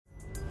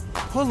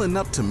Pulling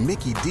up to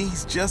Mickey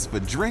D's just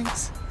for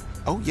drinks?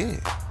 Oh yeah,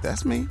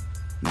 that's me.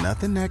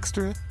 Nothing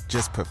extra,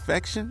 just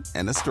perfection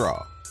and a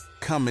straw.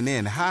 Coming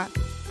in hot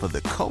for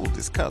the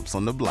coldest cups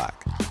on the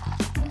block.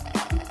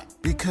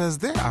 Because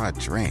there are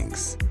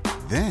drinks.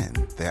 Then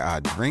there are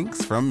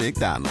drinks from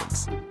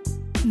McDonald's.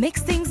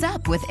 Mix things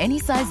up with any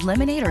size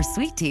lemonade or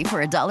sweet tea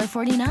for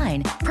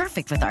 $1.49.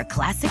 Perfect with our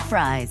classic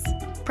fries.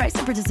 Price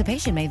and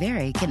participation may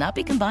vary. Cannot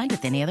be combined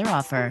with any other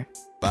offer.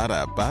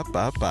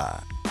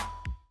 Ba-da-ba-ba-ba.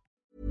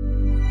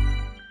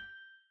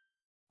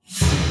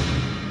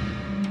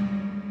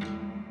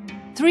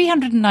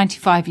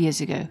 395 years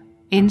ago,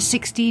 in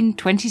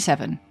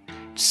 1627,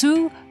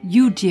 Zhou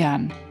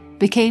Yujian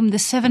became the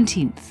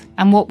 17th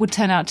and what would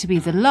turn out to be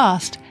the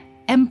last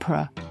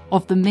emperor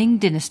of the Ming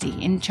Dynasty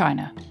in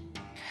China.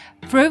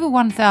 For over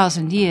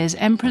 1,000 years,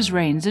 emperors'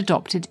 reigns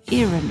adopted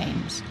era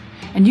names,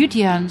 and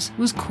Yujian's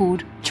was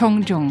called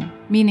Chongzhong,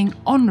 meaning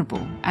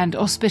honourable and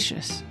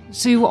auspicious,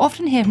 so you will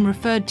often hear him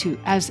referred to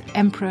as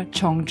Emperor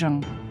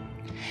Chongzhong.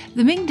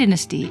 The Ming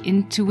Dynasty,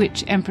 into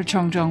which Emperor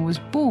Chongzhong was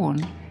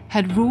born,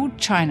 had ruled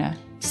China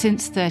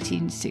since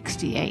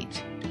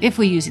 1368. If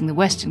we're using the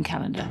Western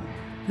calendar,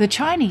 the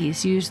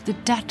Chinese used the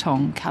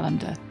Datong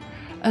calendar,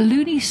 a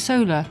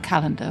lunisolar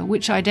calendar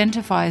which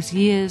identifies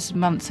years,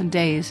 months and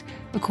days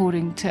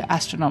according to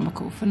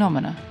astronomical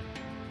phenomena.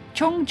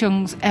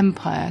 Chongzhong's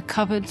empire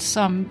covered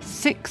some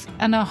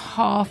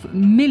 6.5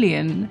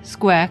 million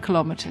square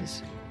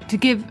kilometres. To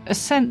give a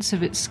sense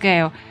of its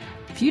scale,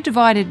 if you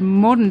divided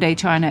modern-day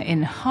China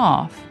in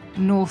half,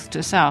 north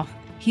to south,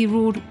 he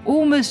ruled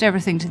almost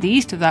everything to the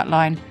east of that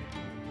line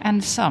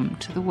and some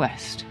to the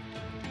west.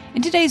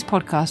 In today's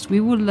podcast,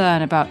 we will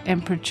learn about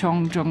Emperor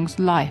Chongzhong's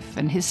life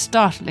and his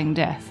startling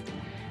death.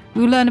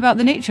 We will learn about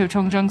the nature of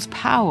Chongzhong's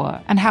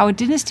power and how a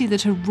dynasty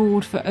that had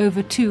ruled for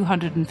over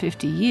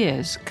 250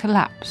 years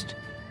collapsed.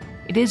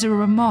 It is a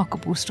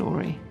remarkable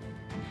story.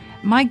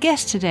 My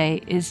guest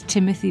today is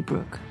Timothy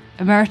Brooke,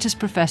 Emeritus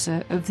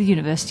Professor of the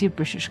University of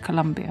British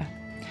Columbia.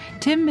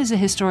 Tim is a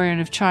historian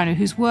of China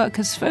whose work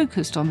has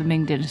focused on the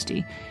Ming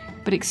Dynasty,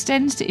 but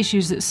extends to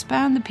issues that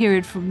span the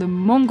period from the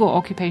Mongol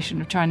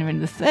occupation of China in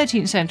the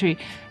 13th century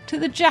to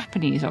the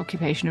Japanese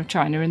occupation of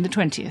China in the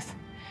 20th.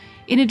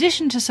 In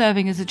addition to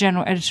serving as the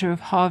general editor of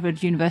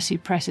Harvard University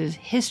Press's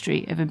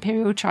History of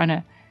Imperial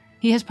China,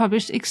 he has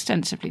published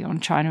extensively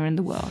on China and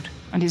the world,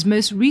 and his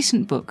most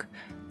recent book,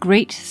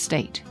 Great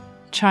State,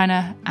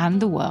 China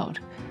and the World,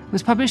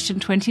 was published in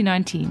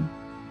 2019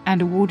 and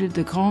awarded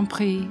the Grand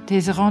Prix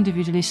des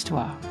Rendez-vous de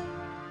l'Histoire.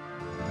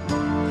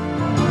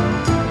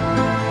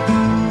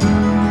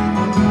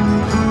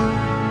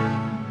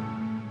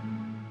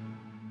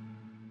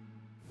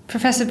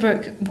 Professor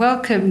Brooke,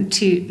 welcome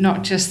to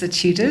Not Just the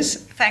Tudors.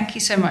 Thank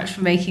you so much for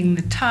making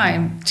the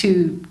time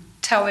to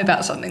tell me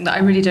about something that I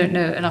really don't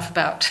know enough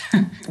about.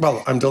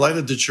 Well, I'm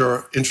delighted that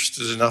you're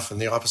interested enough in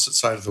the opposite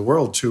side of the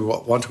world to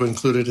want to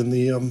include it in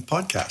the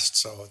podcast.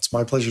 So it's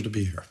my pleasure to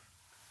be here.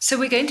 So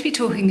we're going to be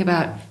talking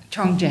about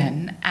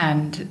Chongzhen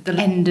and the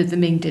end of the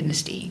Ming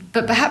Dynasty,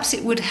 but perhaps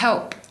it would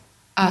help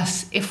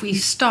us if we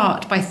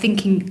start by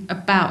thinking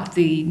about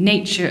the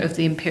nature of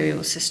the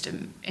imperial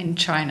system in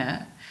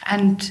China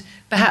and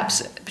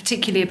perhaps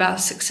particularly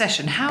about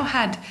succession. How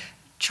had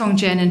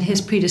Chongzhen and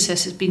his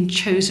predecessors been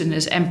chosen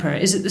as emperor?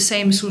 Is it the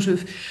same sort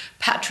of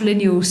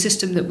patrilineal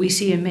system that we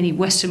see in many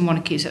Western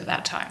monarchies at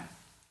that time?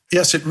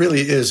 Yes, it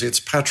really is. It's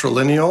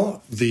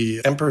patrilineal.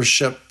 The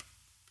emperorship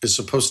is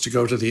supposed to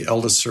go to the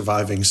eldest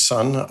surviving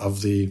son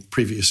of the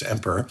previous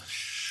emperor.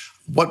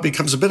 What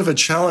becomes a bit of a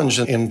challenge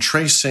in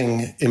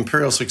tracing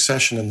imperial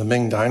succession in the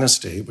Ming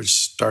Dynasty, which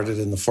started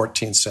in the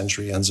 14th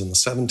century, ends in the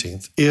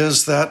 17th,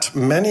 is that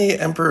many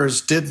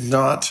emperors did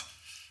not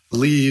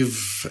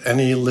leave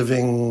any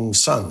living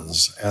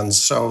sons. And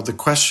so the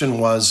question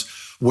was,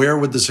 where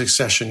would the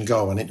succession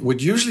go? And it would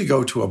usually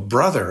go to a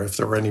brother if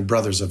there were any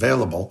brothers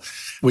available,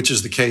 which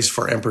is the case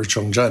for Emperor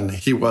Chongzhen.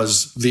 He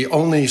was the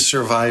only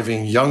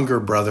surviving younger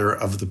brother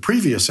of the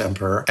previous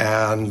emperor,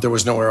 and there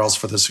was nowhere else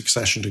for the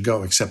succession to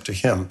go except to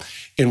him.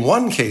 In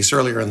one case,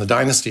 earlier in the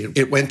dynasty,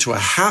 it went to a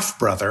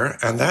half-brother,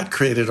 and that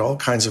created all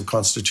kinds of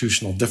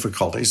constitutional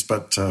difficulties,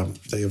 but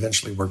they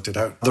eventually worked it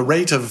out. The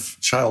rate of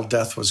child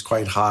death was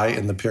quite high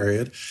in the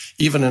period.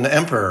 Even an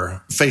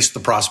emperor faced the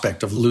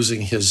prospect of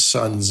losing his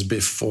sons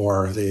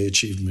before they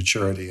achieved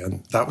maturity,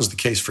 and that was the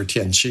case for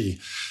Tianqi.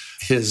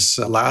 His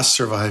last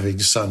surviving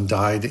son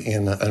died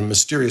in a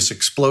mysterious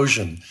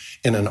explosion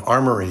in an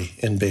armory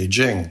in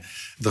Beijing,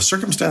 the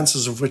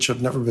circumstances of which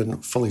have never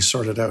been fully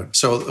sorted out.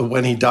 So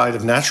when he died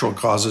of natural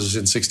causes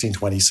in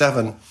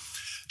 1627,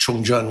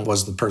 Chongzhen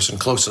was the person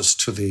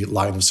closest to the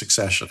line of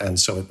succession, and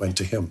so it went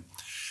to him.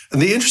 And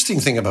the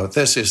interesting thing about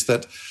this is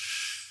that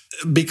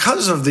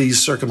because of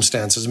these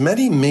circumstances,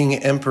 many Ming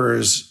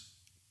emperors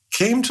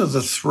came to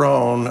the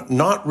throne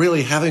not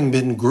really having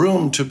been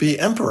groomed to be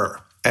emperor.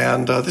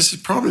 And this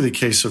is probably the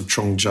case of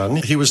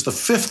Chongzhen. He was the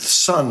fifth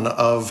son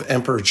of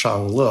Emperor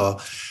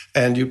Changle,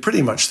 and you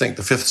pretty much think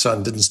the fifth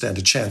son didn't stand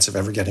a chance of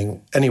ever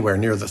getting anywhere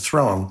near the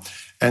throne.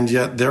 And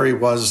yet there he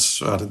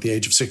was at the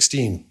age of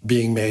 16,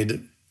 being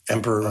made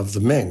emperor of the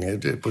Ming.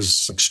 It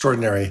was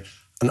extraordinary,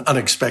 an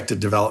unexpected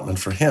development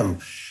for him.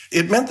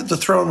 It meant that the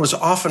throne was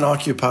often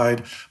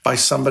occupied by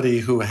somebody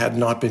who had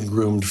not been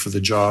groomed for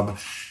the job.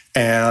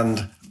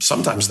 And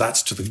sometimes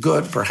that's to the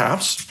good,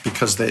 perhaps,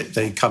 because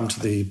they come to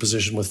the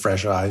position with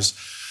fresh eyes.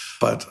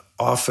 But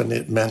often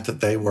it meant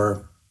that they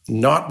were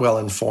not well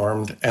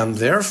informed and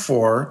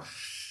therefore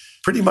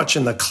pretty much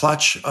in the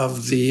clutch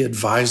of the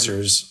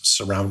advisors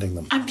surrounding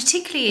them. I'm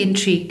particularly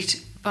intrigued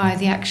by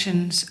the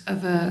actions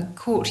of a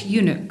court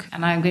eunuch,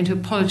 and I'm going to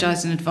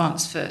apologise in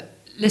advance for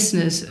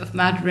listeners of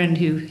Mandarin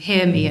who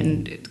hear me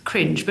and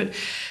cringe, but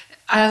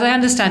as I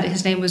understand it,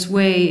 his name was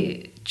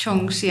Wei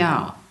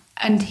Chongxiao,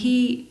 and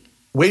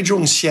Wei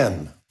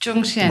Zhongxian.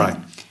 Zhongxian. Right.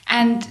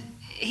 And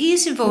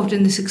he's involved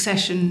in the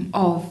succession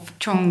of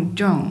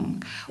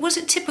Chongzhong. Was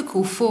it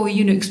typical for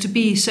eunuchs to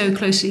be so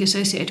closely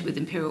associated with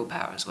imperial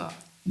power as well?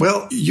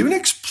 Well,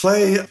 eunuchs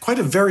play quite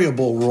a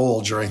variable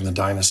role during the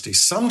dynasty.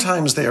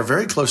 Sometimes they are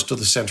very close to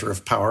the center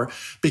of power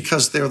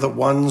because they're the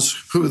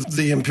ones who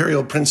the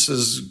imperial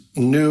princes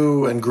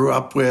knew and grew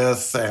up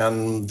with,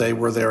 and they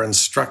were their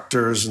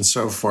instructors and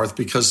so forth,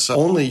 because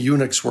only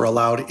eunuchs were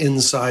allowed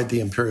inside the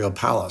imperial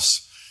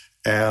palace.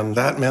 And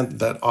that meant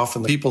that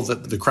often the people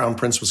that the crown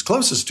prince was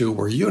closest to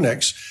were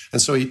eunuchs,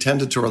 and so he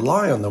tended to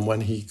rely on them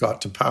when he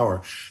got to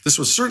power. This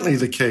was certainly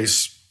the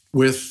case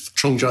with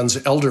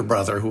Chongzhen's elder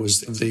brother, who was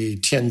the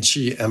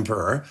Tianqi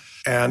emperor,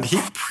 and he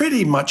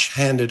pretty much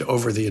handed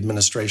over the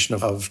administration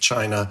of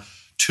China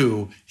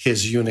to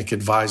his eunuch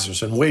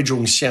advisors. And Wei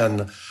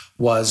Zhongxian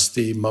was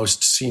the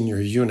most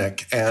senior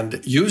eunuch and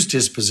used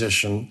his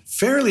position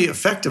fairly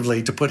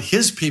effectively to put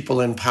his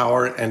people in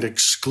power and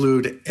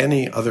exclude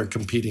any other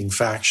competing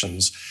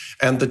factions.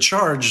 And the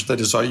charge that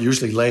is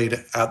usually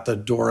laid at the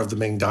door of the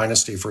Ming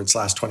Dynasty for its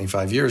last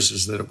 25 years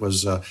is that it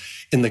was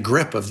in the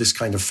grip of this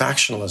kind of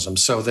factionalism,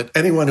 so that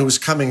anyone who was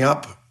coming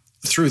up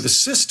through the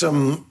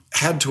system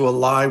had to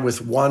ally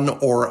with one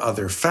or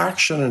other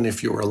faction. And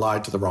if you were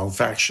allied to the wrong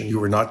faction, you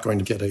were not going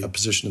to get a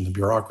position in the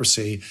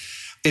bureaucracy.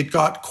 It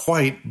got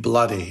quite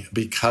bloody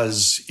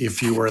because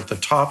if you were at the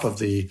top of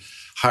the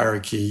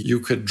hierarchy, you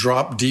could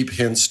drop deep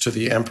hints to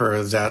the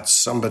emperor that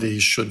somebody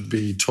should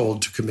be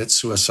told to commit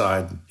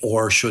suicide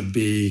or should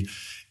be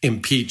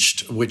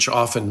impeached, which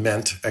often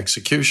meant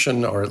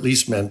execution or at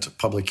least meant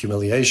public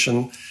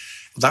humiliation.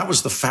 That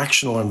was the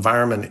factional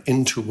environment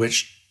into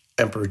which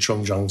Emperor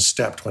Chongzheng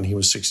stepped when he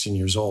was 16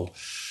 years old.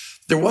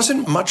 There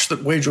wasn't much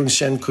that Wei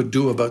Zhongxian could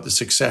do about the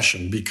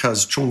succession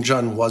because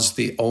Chongzhen was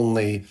the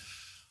only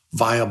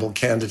viable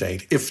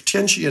candidate. If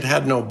Tianqi had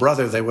had no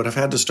brother, they would have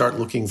had to start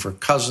looking for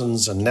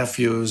cousins and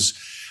nephews,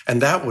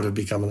 and that would have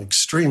become an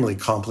extremely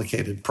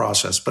complicated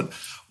process. But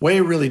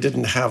Wei really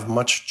didn't have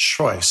much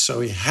choice, so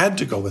he had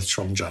to go with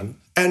Chongzhen.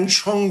 And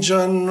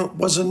Chongzhen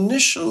was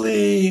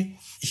initially,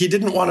 he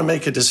didn't want to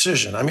make a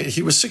decision. I mean,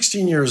 he was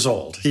 16 years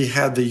old. He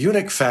had the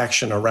eunuch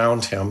faction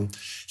around him.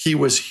 He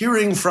was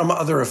hearing from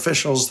other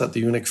officials that the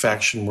eunuch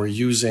faction were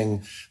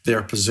using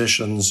their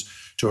positions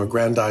to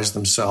aggrandize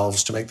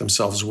themselves, to make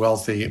themselves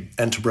wealthy,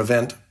 and to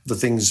prevent the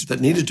things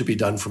that needed to be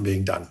done from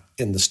being done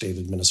in the state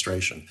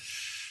administration.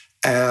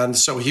 And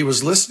so he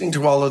was listening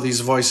to all of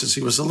these voices.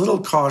 He was a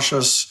little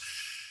cautious.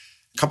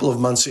 A couple of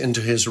months into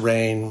his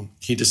reign,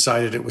 he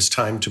decided it was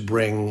time to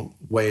bring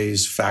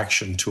Wei's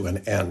faction to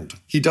an end.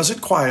 He does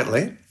it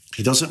quietly.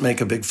 He doesn't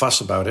make a big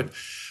fuss about it,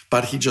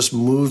 but he just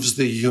moves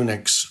the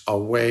eunuchs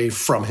away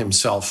from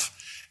himself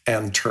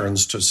and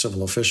turns to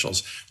civil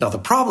officials. Now, the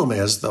problem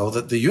is, though,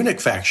 that the eunuch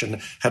faction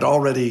had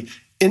already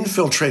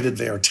infiltrated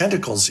their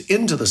tentacles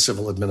into the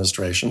civil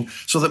administration,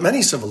 so that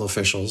many civil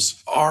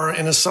officials are,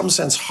 in some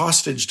sense,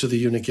 hostage to the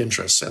eunuch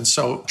interests. And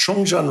so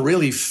Chongzhen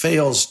really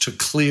fails to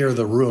clear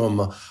the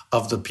room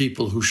of the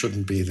people who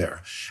shouldn't be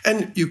there.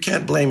 And you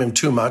can't blame him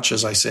too much.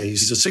 As I say,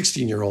 he's a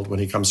 16-year-old when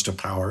he comes to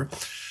power.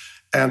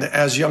 And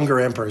as younger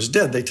emperors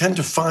did, they tend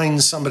to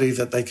find somebody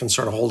that they can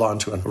sort of hold on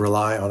to and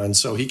rely on. And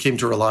so he came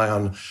to rely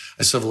on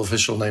a civil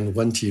official named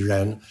Wen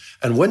Tiren.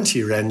 And Wen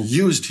Tiren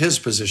used his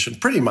position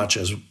pretty much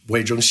as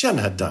Wei Zhongxian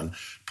had done,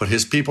 put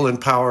his people in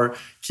power,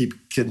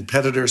 keep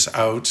competitors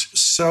out.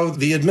 So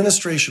the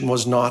administration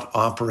was not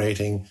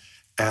operating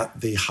at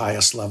the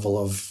highest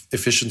level of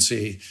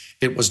efficiency.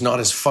 It was not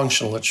as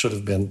functional as it should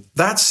have been.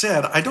 That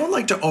said, I don't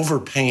like to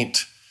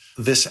overpaint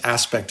this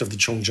aspect of the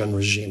Chongzhen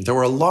regime. There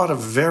were a lot of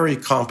very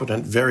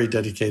competent, very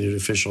dedicated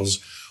officials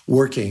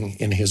working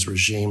in his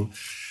regime.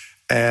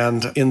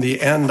 And in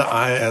the end,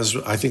 as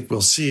I think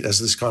we'll see as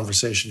this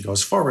conversation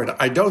goes forward,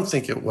 I don't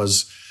think it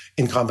was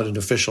incompetent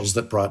officials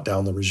that brought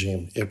down the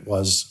regime. It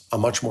was a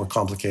much more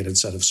complicated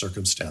set of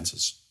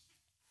circumstances.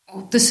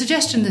 The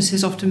suggestion that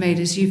is often made,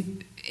 as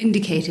you've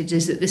indicated,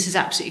 is that this is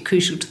absolutely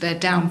crucial to their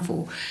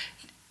downfall.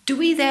 Do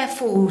we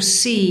therefore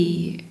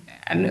see,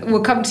 and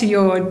we'll come to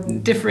your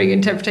differing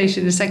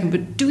interpretation in a second,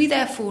 but do we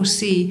therefore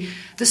see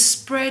the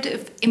spread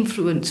of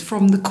influence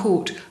from the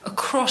court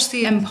across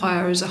the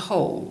empire as a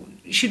whole?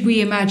 Should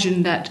we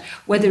imagine that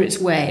whether it's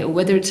Wei or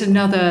whether it's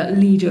another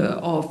leader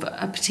of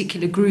a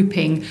particular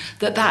grouping,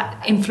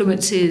 that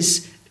influence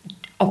is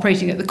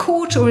operating at the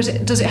court, or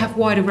does it have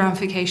wider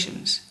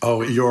ramifications?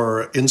 Oh,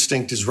 your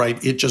instinct is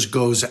right. It just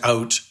goes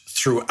out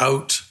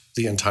throughout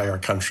the entire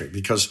country,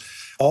 because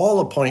all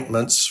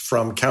appointments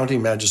from county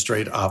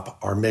magistrate up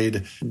are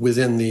made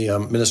within the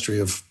Ministry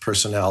of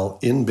Personnel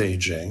in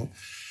Beijing.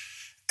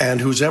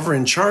 And who's ever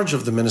in charge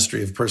of the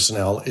Ministry of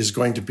Personnel is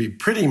going to be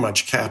pretty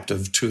much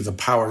captive to the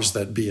powers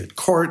that be at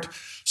court,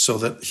 so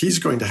that he's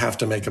going to have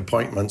to make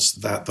appointments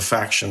that the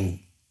faction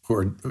who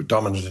are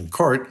dominant in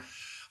court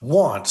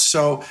want.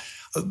 So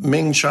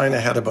Ming China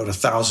had about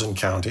 1,000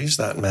 counties.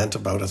 That meant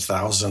about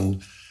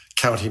 1,000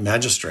 county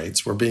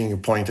magistrates were being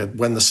appointed.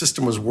 When the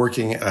system was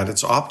working at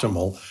its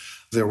optimal,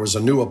 there was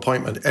a new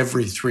appointment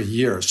every 3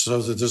 years,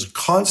 so that there's a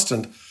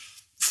constant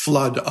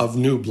flood of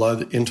new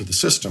blood into the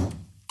system.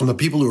 And the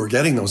people who are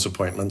getting those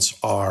appointments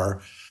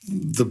are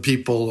the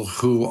people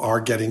who are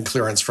getting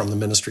clearance from the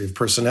Ministry of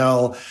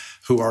Personnel,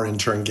 who are in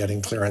turn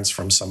getting clearance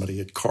from somebody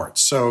at court.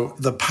 So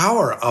the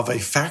power of a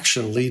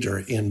faction leader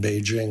in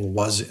Beijing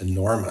was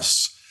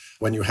enormous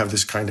when you have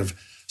this kind of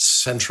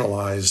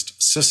centralized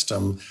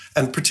system,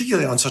 and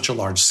particularly on such a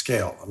large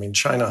scale. I mean,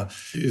 China,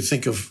 you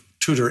think of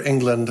Tudor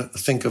England,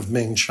 think of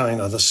Ming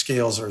China, the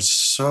scales are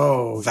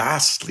so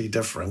vastly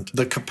different.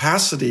 The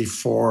capacity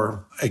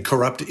for a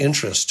corrupt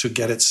interest to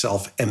get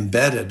itself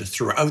embedded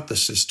throughout the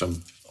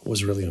system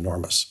was really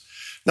enormous.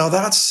 Now,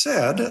 that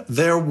said,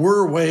 there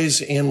were ways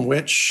in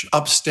which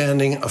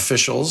upstanding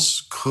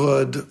officials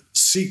could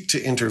seek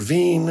to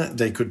intervene.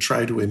 They could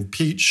try to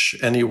impeach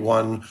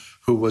anyone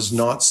who was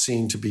not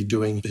seen to be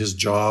doing his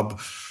job,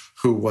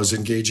 who was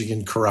engaging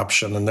in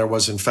corruption. And there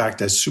was, in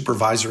fact, a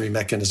supervisory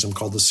mechanism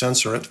called the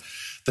censorate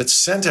that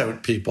sent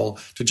out people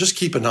to just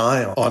keep an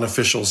eye on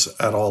officials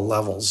at all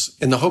levels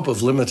in the hope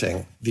of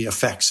limiting the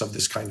effects of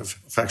this kind of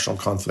factional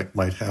conflict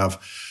might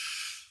have.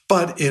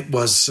 But it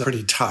was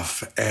pretty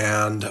tough.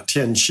 And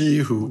Tianqi,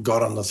 who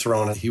got on the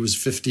throne, he was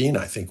 15,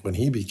 I think, when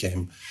he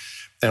became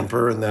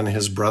emperor. And then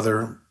his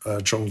brother,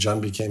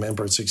 Chongzhen, became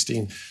emperor at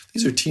 16.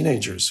 These are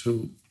teenagers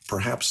who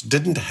perhaps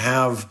didn't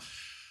have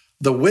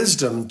the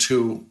wisdom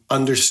to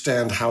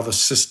understand how the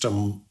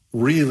system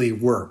really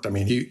worked. I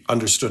mean, he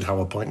understood how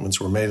appointments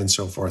were made and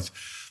so forth,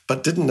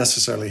 but didn't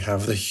necessarily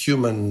have the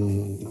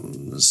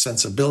human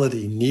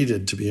sensibility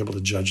needed to be able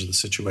to judge the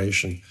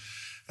situation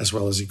as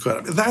well as he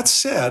could. That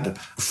said,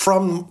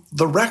 from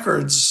the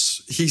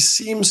records, he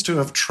seems to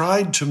have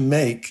tried to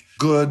make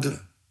good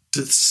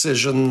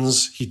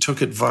decisions. He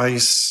took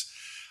advice.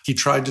 He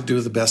tried to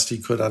do the best he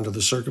could under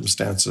the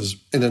circumstances.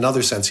 In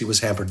another sense, he was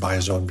hampered by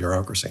his own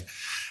bureaucracy.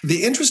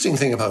 The interesting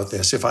thing about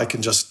this, if I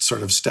can just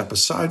sort of step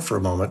aside for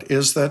a moment,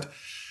 is that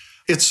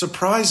it's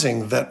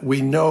surprising that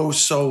we know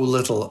so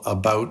little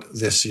about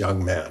this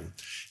young man.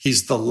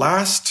 He's the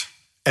last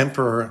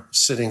emperor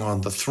sitting on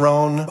the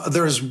throne.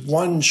 There's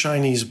one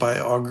Chinese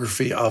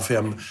biography of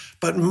him,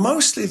 but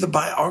mostly the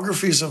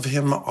biographies of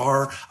him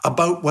are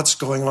about what's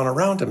going on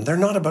around him. They're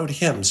not about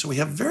him. So we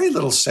have very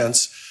little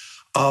sense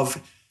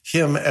of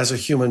him as a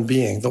human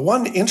being. The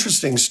one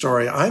interesting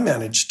story I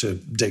managed to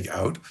dig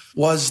out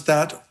was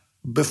that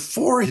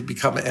before he'd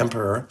become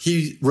emperor,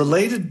 he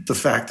related the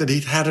fact that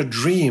he'd had a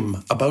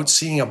dream about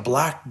seeing a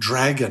black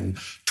dragon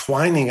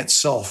twining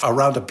itself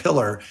around a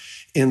pillar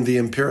in the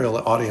imperial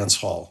audience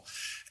hall.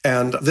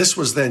 And this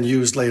was then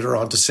used later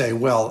on to say,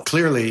 well,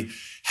 clearly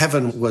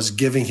heaven was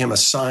giving him a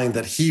sign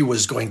that he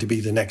was going to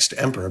be the next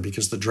emperor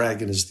because the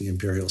dragon is the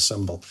imperial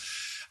symbol.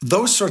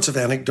 Those sorts of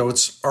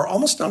anecdotes are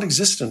almost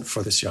non-existent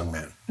for this young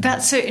man.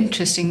 That's so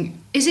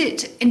interesting. Is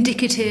it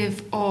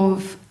indicative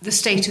of the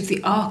state of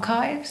the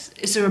archives?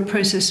 Is there a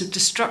process of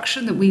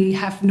destruction that we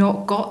have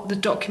not got the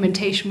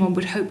documentation one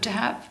would hope to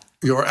have?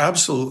 You're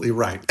absolutely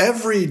right.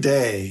 Every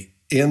day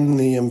in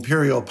the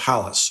imperial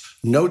palace,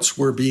 notes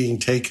were being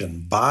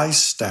taken by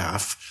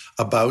staff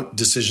about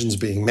decisions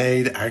being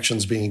made,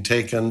 actions being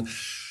taken,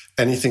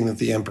 anything that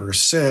the emperor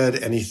said,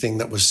 anything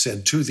that was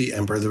said to the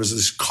emperor. There was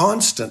this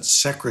constant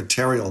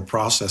secretarial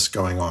process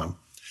going on.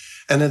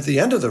 And at the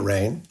end of the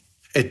reign,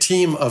 a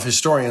team of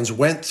historians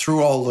went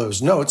through all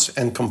those notes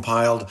and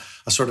compiled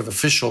a sort of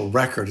official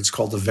record. It's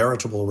called the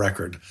veritable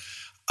record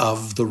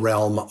of the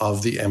realm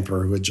of the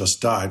emperor who had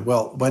just died.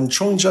 Well, when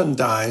Chongzhen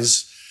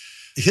dies,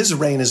 his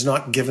reign is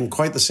not given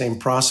quite the same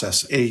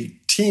process. A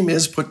team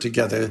is put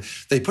together.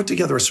 They put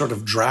together a sort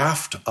of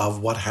draft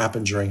of what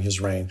happened during his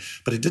reign,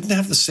 but it didn't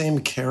have the same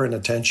care and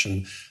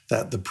attention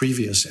that the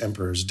previous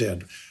emperors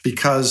did.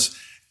 Because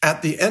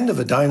at the end of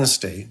a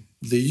dynasty,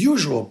 the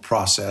usual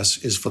process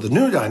is for the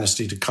new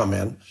dynasty to come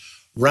in,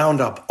 round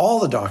up all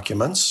the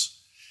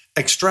documents,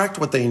 extract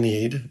what they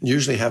need,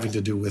 usually having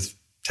to do with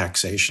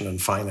taxation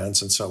and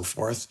finance and so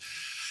forth,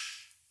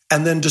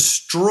 and then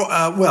destroy,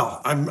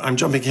 I'm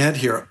jumping ahead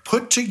here,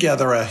 put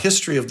together a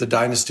history of the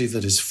dynasty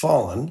that has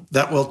fallen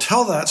that will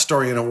tell that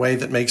story in a way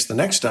that makes the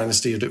next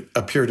dynasty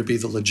appear to be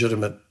the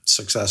legitimate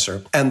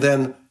successor. And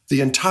then the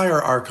entire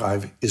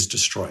archive is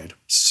destroyed.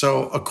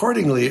 So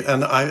accordingly,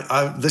 and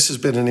this has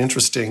been an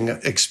interesting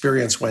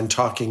experience when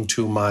talking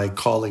to my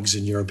colleagues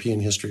in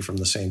European history from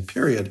the same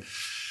period,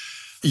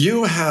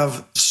 you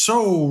have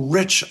so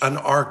rich an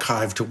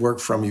archive to work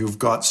from. You've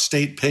got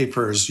state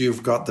papers,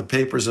 you've got the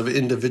papers of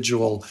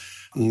individual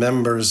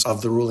members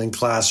of the ruling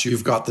class,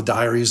 you've got the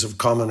diaries of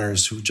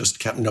commoners who just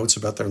kept notes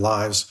about their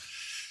lives.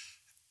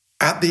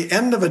 At the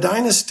end of a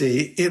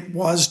dynasty, it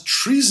was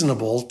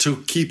treasonable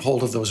to keep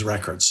hold of those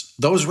records.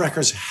 Those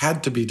records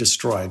had to be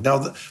destroyed.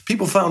 Now,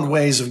 people found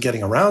ways of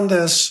getting around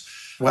this.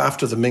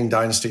 After the Ming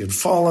Dynasty had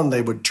fallen,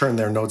 they would turn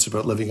their notes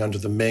about living under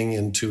the Ming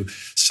into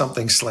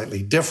something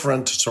slightly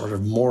different, sort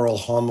of moral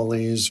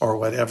homilies or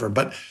whatever.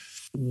 But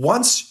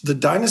once the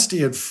dynasty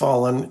had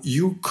fallen,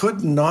 you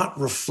could not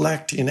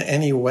reflect in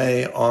any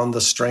way on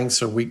the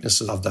strengths or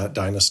weaknesses of that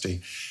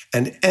dynasty.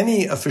 And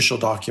any official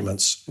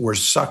documents were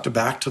sucked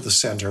back to the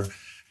center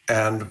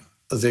and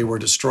they were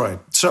destroyed.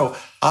 So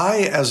I,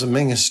 as a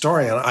Ming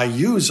historian, I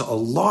use a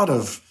lot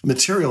of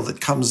material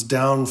that comes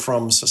down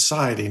from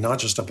society, not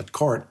just up at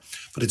court,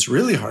 but it's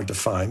really hard to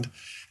find.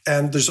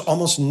 And there's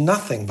almost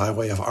nothing by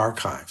way of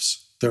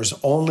archives. There's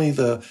only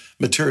the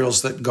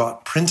materials that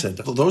got printed.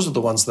 Those are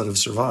the ones that have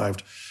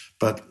survived.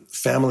 But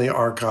family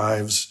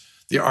archives,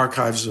 the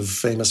archives of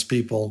famous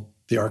people,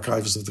 the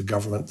archives of the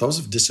government, those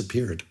have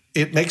disappeared.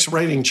 It makes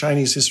writing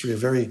Chinese history a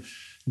very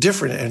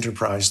different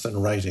enterprise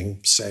than writing,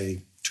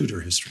 say,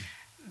 Tudor history.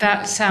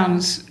 That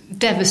sounds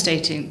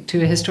devastating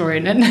to a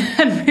historian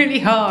and really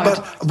hard.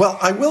 Well,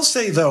 I will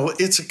say, though,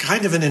 it's a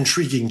kind of an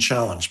intriguing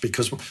challenge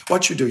because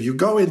what you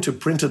go into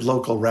printed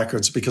local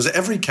records because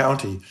every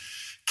county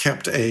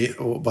kept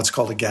what's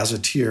called a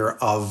gazetteer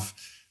of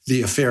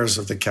the affairs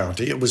of the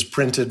county. It was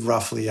printed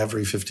roughly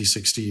every 50,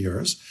 60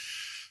 years.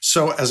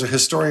 So as a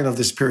historian of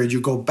this period,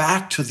 you go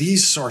back to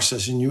these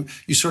sources and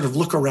you sort of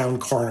look around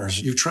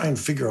corners. You try and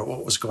figure out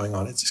what was going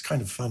on. It's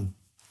kind of fun.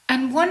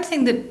 And one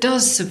thing that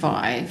does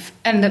survive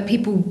and that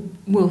people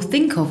will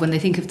think of when they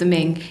think of the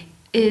Ming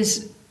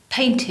is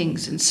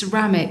paintings and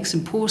ceramics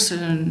and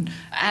porcelain.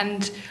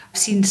 And I've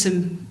seen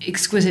some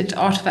exquisite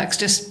artefacts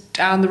just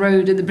down the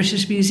road in the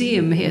British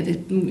Museum here,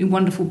 the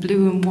wonderful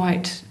blue and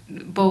white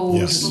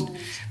bowls and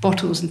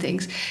bottles and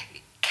things.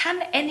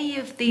 Can any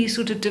of these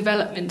sort of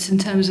developments in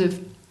terms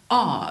of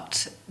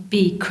art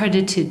be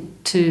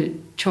credited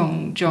to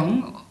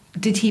Chongzhong?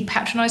 Did he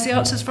patronise the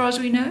arts as far as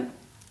we know?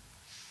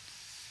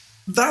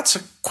 That's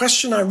a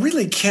question I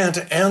really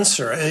can't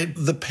answer.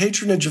 The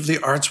patronage of the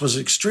arts was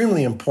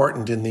extremely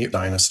important in the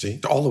dynasty,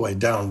 all the way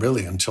down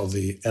really until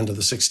the end of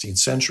the 16th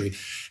century.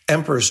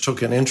 Emperors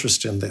took an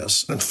interest in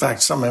this. In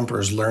fact, some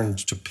emperors learned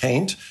to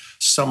paint.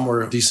 Some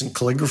were decent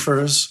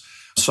calligraphers.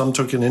 Some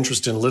took an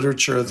interest in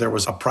literature. There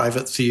was a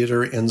private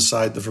theater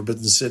inside the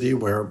Forbidden City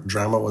where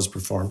drama was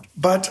performed.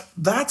 But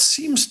that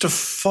seems to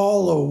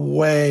fall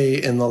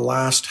away in the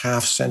last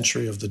half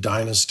century of the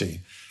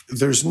dynasty.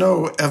 There's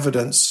no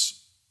evidence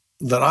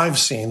that I've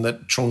seen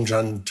that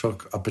Chongzhen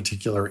took a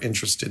particular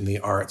interest in the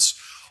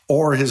arts,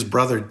 or his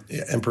brother,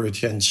 Emperor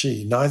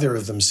Tianqi. Neither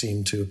of them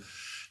seem to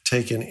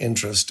take an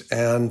interest.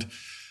 And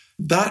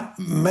that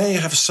may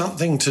have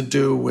something to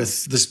do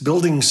with this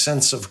building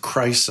sense of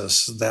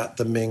crisis that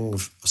the Ming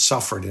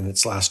suffered in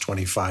its last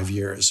 25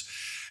 years,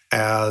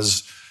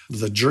 as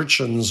the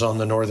Jurchens on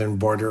the northern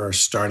border are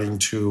starting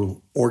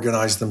to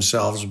organize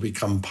themselves,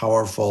 become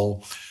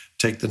powerful,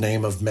 take the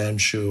name of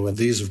Manchu. And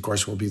these, of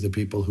course, will be the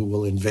people who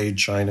will invade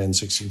China in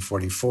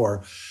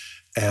 1644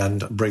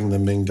 and bring the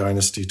Ming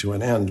dynasty to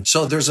an end.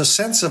 So there's a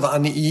sense of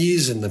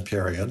unease in the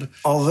period.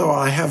 Although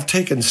I have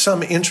taken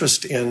some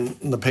interest in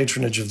the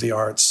patronage of the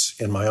arts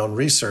in my own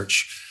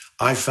research,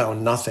 I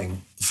found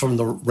nothing from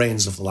the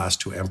reigns of the last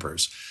two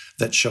emperors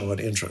that show an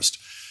interest.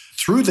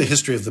 Through the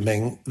history of the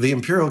Ming, the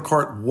imperial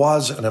court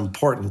was an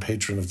important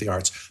patron of the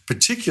arts,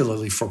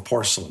 particularly for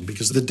porcelain,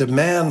 because the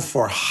demand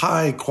for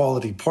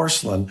high-quality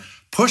porcelain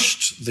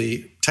pushed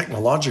the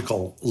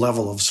technological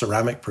level of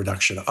ceramic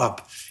production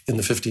up in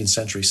the 15th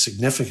century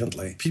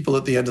significantly. People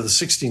at the end of the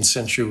 16th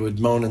century would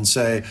moan and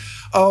say,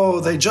 oh,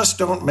 they just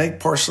don't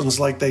make porcelains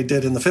like they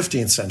did in the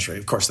 15th century.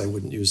 Of course, they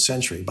wouldn't use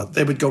century, but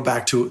they would go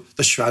back to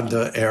the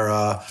Xuande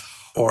era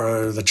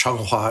or the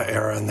Changhua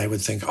era, and they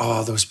would think,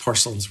 oh, those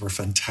porcelains were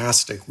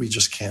fantastic. We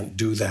just can't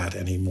do that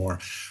anymore,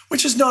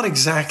 which is not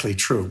exactly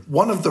true.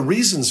 One of the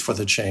reasons for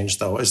the change,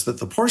 though, is that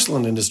the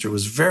porcelain industry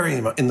was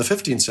in the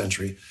 15th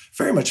century,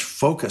 very much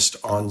focused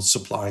on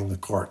supplying the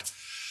court.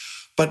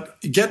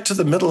 But get to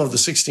the middle of the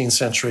 16th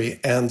century,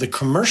 and the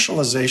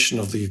commercialization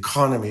of the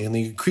economy and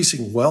the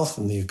increasing wealth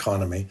in the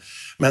economy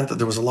meant that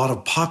there was a lot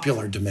of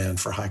popular demand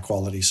for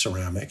high-quality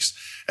ceramics.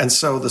 And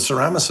so the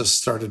ceramicists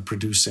started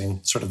producing,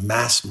 sort of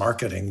mass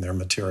marketing their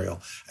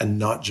material and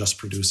not just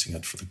producing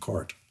it for the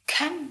court.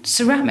 Can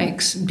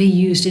ceramics be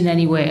used in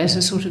any way as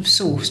a sort of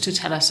source to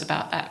tell us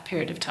about that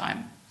period of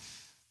time?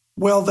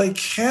 Well, they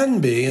can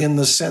be in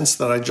the sense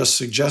that I just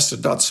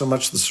suggested, not so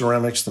much the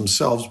ceramics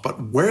themselves,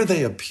 but where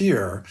they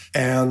appear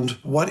and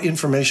what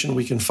information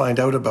we can find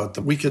out about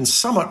them. We can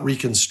somewhat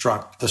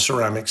reconstruct the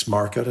ceramics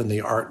market and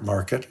the art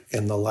market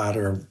in the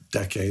latter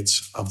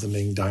decades of the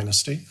Ming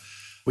Dynasty.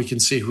 We can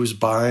see who's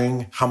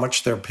buying, how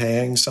much they're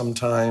paying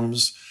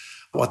sometimes,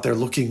 what they're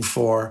looking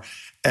for.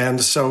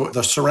 And so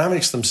the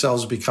ceramics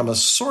themselves become a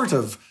sort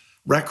of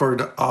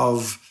record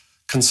of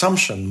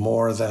consumption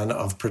more than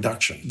of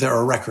production. They're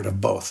a record of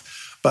both.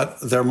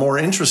 But they're more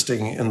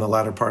interesting in the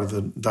latter part of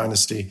the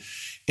dynasty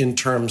in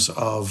terms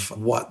of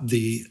what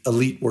the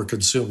elite were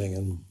consuming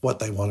and what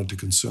they wanted to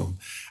consume.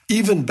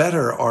 Even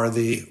better are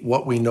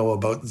what we know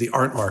about the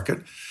art market,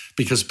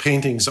 because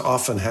paintings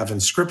often have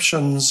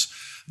inscriptions.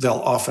 They'll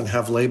often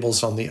have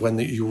labels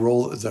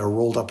they're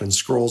rolled up in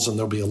scrolls, and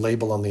there'll be a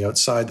label on the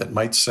outside that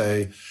might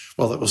say,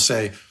 it will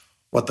say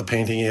what the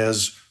painting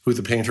is, who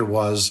the painter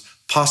was,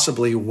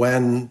 possibly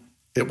when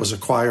it was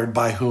acquired,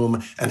 by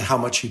whom, and how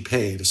much he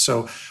paid.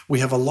 So we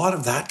have a lot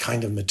of that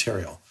kind of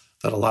material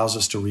that allows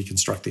us to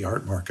reconstruct the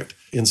art market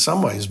in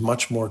some ways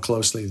much more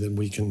closely than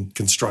we can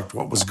construct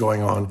what was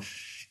going on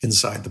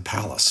inside the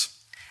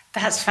palace.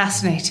 That's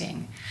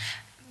fascinating.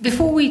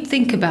 Before we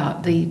think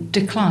about the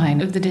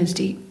decline of the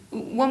dynasty,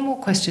 one more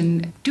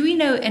question. Do we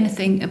know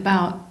anything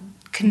about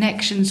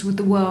connections with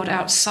the world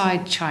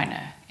outside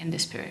China in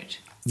this period?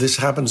 This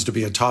happens to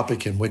be a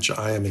topic in which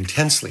I am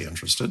intensely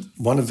interested.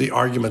 One of the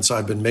arguments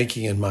I've been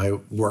making in my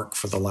work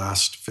for the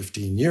last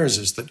 15 years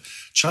is that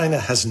China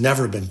has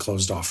never been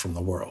closed off from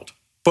the world.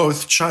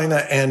 Both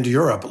China and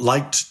Europe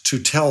liked to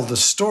tell the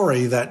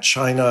story that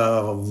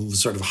China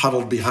sort of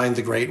huddled behind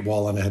the Great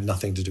Wall and had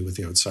nothing to do with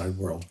the outside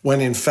world,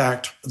 when in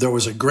fact there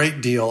was a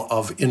great deal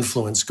of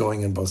influence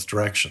going in both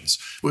directions.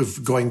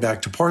 Going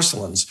back to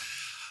porcelains,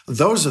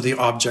 those are the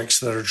objects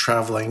that are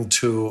traveling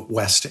to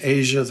West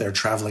Asia. They're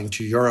traveling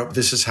to Europe.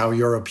 This is how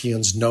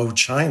Europeans know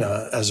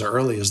China as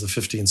early as the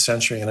 15th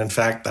century. And in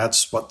fact,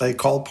 that's what they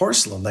call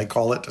porcelain. They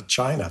call it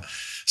China.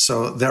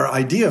 So their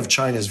idea of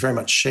China is very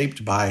much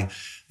shaped by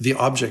the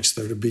objects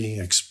that are being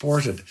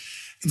exported.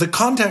 The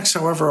contacts,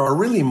 however, are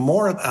really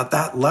more at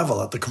that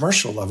level, at the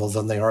commercial level,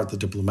 than they are at the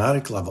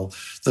diplomatic level.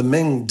 The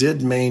Ming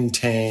did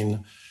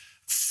maintain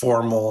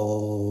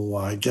formal,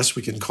 I guess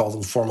we can call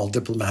them formal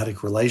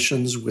diplomatic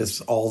relations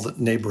with all the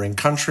neighboring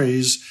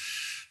countries.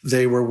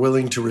 They were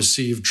willing to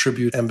receive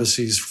tribute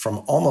embassies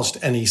from almost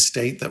any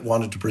state that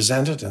wanted to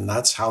present it, and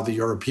that's how the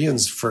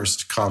Europeans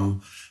first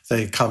come.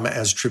 They come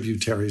as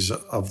tributaries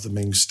of the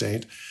Ming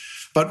state.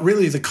 But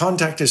really, the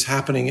contact is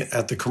happening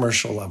at the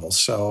commercial level.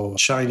 So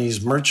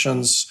Chinese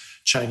merchants,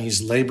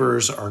 Chinese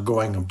laborers are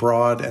going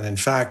abroad, and in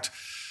fact,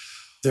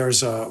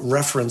 there's a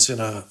reference in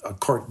a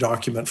court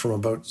document from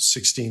about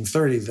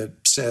 1630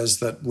 that says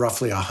that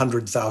roughly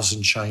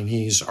 100,000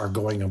 Chinese are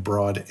going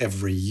abroad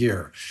every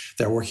year.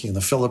 They're working in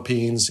the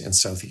Philippines, in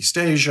Southeast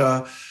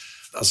Asia,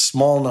 a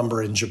small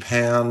number in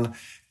Japan,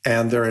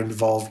 and they're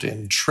involved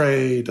in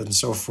trade and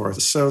so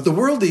forth. So the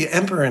world the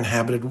emperor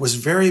inhabited was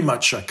very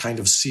much a kind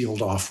of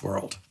sealed-off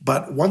world.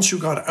 But once you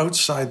got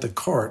outside the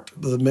court,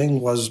 the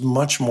Ming was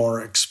much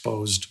more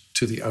exposed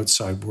to the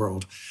outside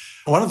world.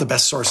 One of the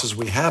best sources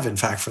we have, in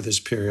fact, for this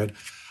period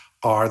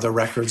are the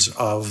records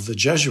of the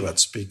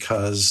Jesuits,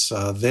 because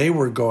they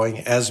were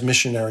going as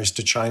missionaries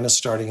to China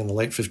starting in the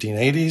late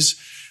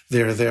 1580s.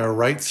 They're there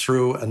right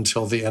through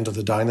until the end of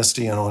the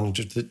dynasty and on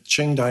into the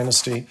Qing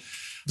dynasty.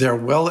 They're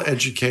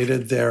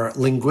well-educated, they're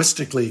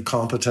linguistically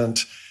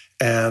competent,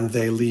 and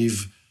they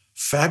leave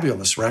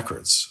fabulous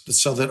records.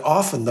 So that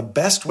often the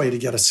best way to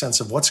get a sense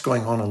of what's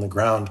going on the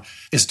ground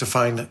is to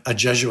find a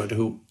Jesuit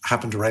who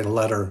happened to write a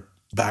letter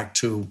back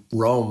to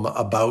Rome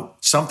about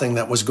something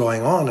that was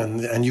going on,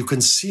 and you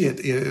can see it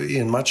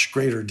in much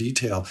greater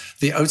detail.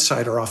 The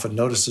outsider often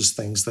notices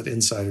things that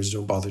insiders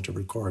don't bother to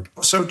record.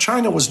 So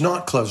China was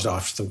not closed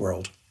off to the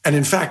world. And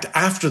in fact,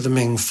 after the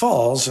Ming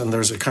falls, and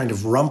there's a kind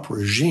of rump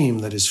regime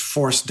that is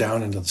forced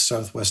down into the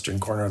southwestern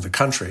corner of the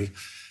country,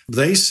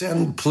 they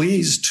send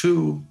pleas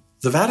to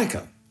the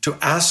Vatican to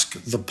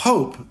ask the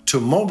Pope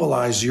to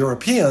mobilize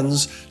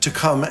Europeans to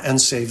come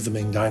and save the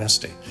Ming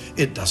dynasty.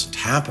 It doesn't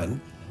happen.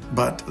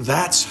 But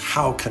that's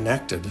how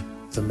connected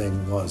the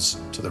Ming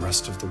was to the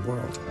rest of the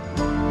world.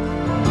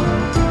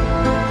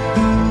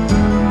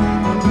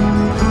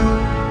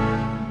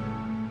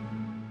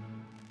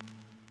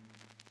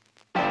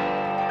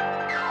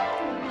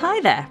 Hi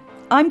there,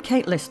 I'm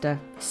Kate Lister,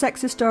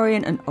 sex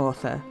historian and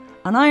author,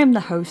 and I am the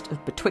host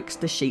of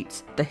Betwixt the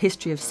Sheets, the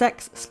history of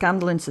sex,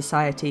 scandal and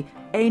society,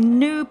 a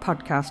new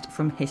podcast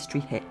from History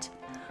Hit.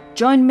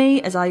 Join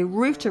me as I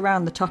root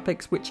around the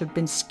topics which have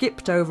been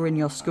skipped over in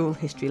your school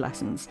history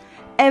lessons.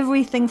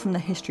 Everything from the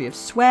history of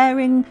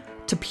swearing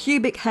to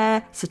pubic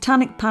hair,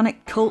 satanic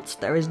panic, cults,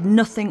 there is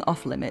nothing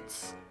off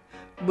limits.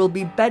 We'll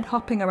be bed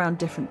hopping around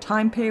different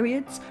time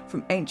periods,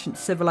 from ancient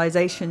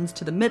civilizations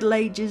to the Middle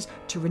Ages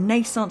to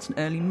Renaissance and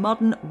early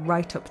modern,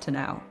 right up to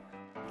now.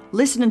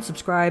 Listen and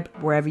subscribe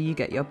wherever you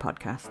get your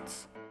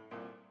podcasts.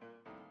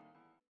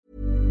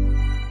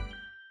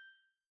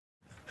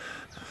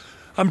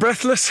 I'm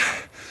breathless,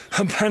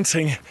 I'm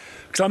panting,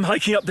 because I'm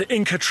hiking up the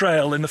Inca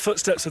Trail in the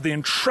footsteps of the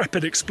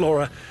intrepid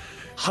explorer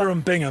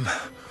Hiram Bingham.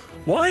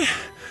 Why?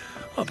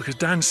 Well, because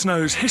Dan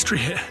Snow's History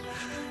Hit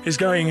is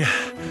going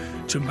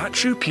to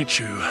Machu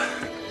Picchu.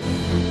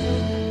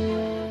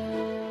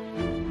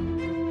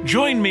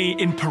 Join me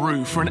in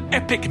Peru for an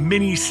epic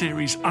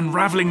mini-series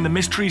unravelling the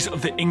mysteries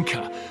of the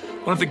Inca,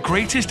 one of the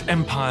greatest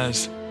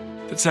empires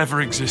that's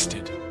ever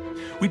existed.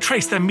 we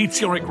trace their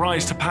meteoric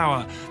rise to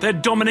power, their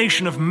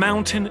domination of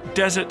mountain,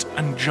 desert,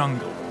 and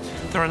jungle,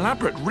 their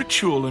elaborate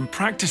ritual and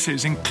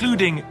practices,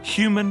 including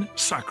human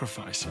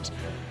sacrifices,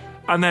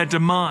 and their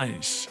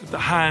demise at the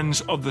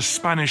hands of the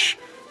Spanish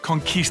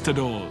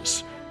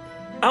conquistadors.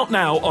 Out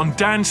now on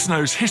Dan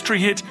Snow's History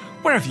Hit,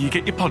 wherever you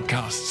get your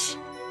podcasts.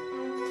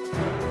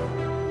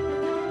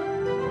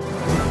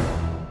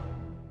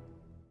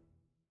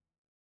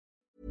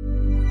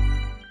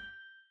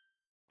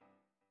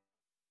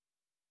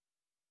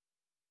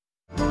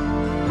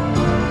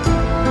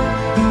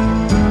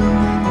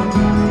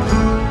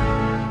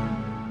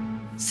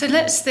 So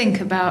let's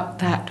think about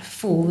that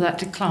fall, that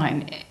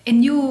decline.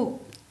 In your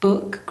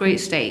book,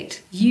 Great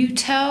State, you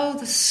tell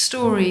the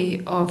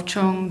story of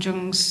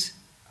Chongzheng's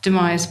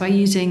demise by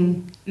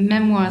using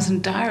memoirs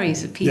and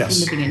diaries of people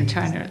living in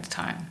China at the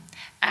time.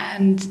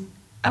 And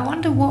I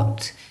wonder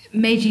what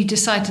made you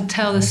decide to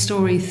tell the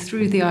story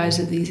through the eyes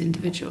of these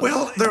individuals?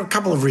 Well, there are a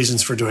couple of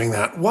reasons for doing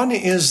that. One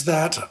is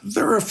that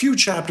there are a few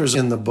chapters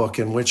in the book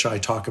in which I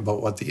talk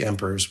about what the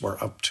emperors were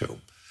up to.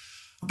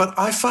 But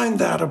I find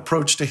that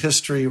approach to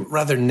history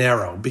rather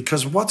narrow,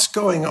 because what's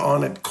going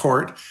on at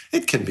court,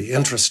 it can be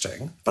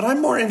interesting. But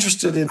I'm more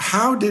interested in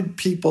how did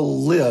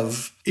people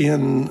live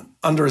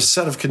under a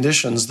set of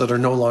conditions that are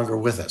no longer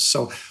with us.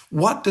 So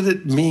what did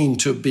it mean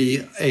to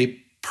be a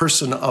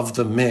person of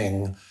the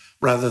Ming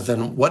rather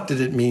than what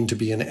did it mean to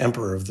be an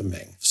emperor of the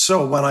Ming?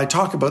 So when I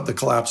talk about the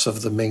collapse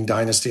of the Ming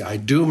Dynasty, I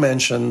do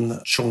mention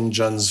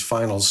Chongzhen's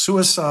final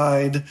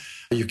suicide.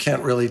 You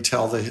can't really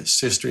tell the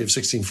history of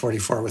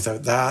 1644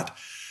 without that.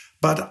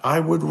 But I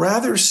would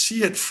rather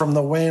see it from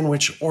the way in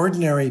which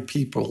ordinary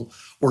people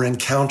were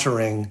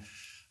encountering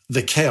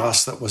the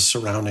chaos that was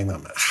surrounding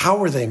them. How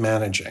were they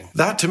managing?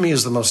 That to me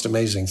is the most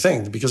amazing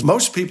thing, because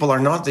most people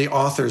are not the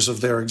authors of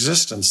their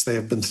existence. They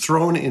have been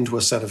thrown into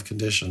a set of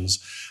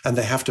conditions and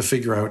they have to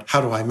figure out,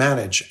 how do I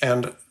manage?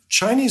 And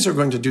Chinese are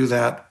going to do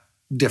that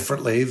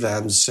differently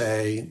than,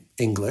 say,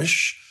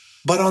 English.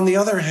 But on the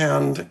other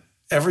hand,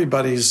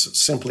 everybody's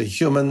simply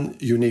human.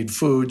 You need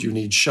food, you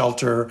need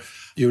shelter,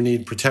 you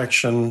need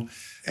protection.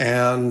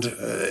 And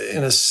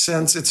in a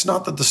sense, it's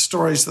not that the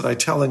stories that I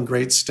tell in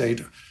Great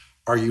State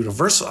are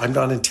universal. I'm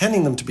not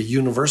intending them to be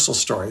universal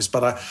stories,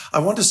 but I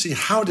want to see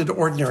how did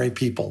ordinary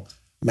people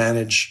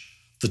manage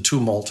the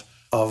tumult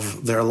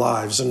of their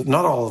lives. And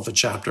not all of the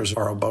chapters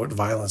are about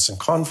violence and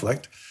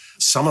conflict.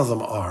 Some of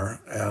them are.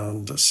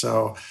 And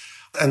so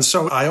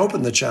I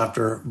open the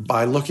chapter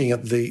by looking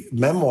at the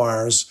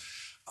memoirs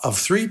of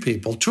three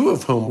people, two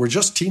of whom were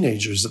just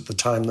teenagers at the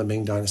time the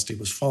Ming Dynasty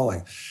was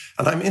falling.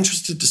 And I'm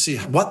interested to see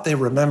what they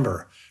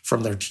remember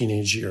from their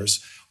teenage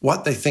years,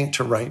 what they think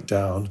to write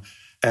down.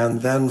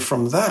 And then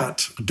from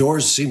that,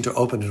 doors seem to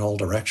open in all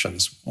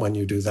directions when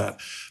you do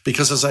that.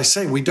 Because as I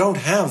say, we don't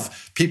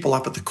have people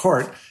up at the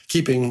court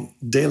keeping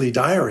daily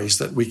diaries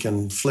that we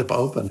can flip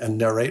open and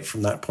narrate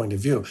from that point of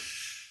view.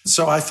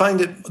 So I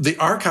find the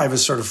archive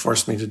has sort of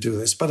forced me to do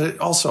this, but it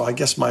also, I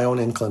guess my own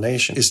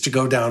inclination is to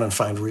go down and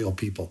find real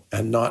people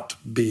and not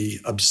be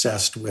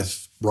obsessed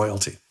with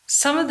royalty.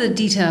 Some of the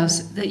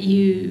details that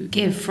you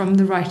give from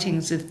the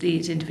writings of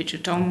these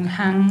individuals, Dong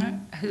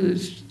Han,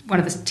 who's one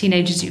of the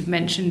teenagers you've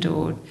mentioned,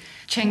 or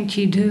Cheng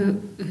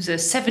Qi-du, who's a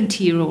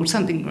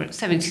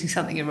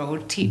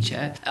 70-something-year-old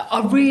teacher,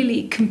 are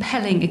really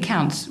compelling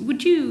accounts.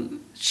 Would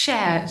you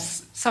share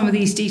some of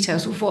these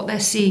details of what they're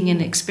seeing and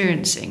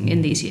experiencing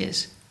in these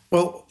years?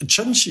 Well,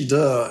 Chen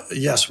Qi-de,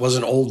 yes, was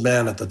an old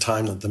man at the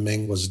time that the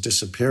Ming was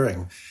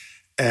disappearing.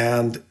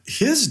 And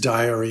his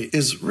diary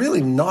is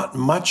really not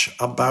much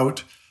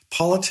about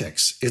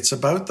politics. It's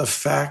about the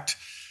fact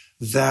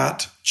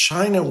that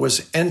China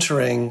was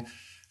entering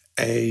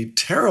a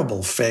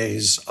terrible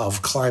phase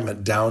of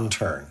climate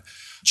downturn.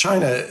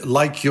 China,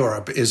 like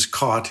Europe, is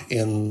caught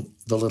in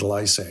the Little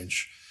Ice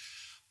Age.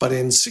 But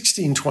in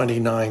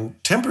 1629,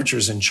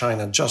 temperatures in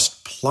China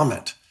just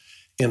plummet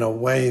in a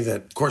way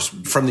that, of course,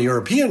 from the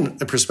European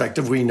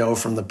perspective, we know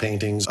from the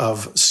paintings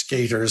of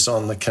skaters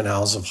on the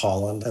canals of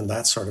Holland and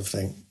that sort of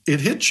thing.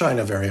 It hit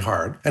China very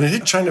hard. And it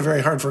hit China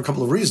very hard for a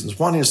couple of reasons.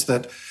 One is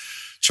that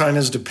China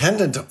is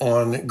dependent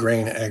on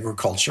grain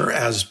agriculture,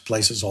 as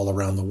places all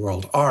around the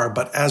world are.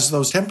 But as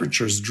those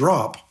temperatures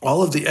drop,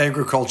 all of the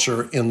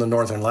agriculture in the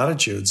northern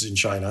latitudes in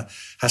China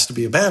has to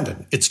be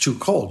abandoned. It's too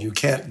cold. You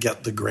can't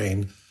get the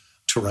grain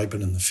to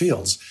ripen in the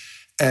fields.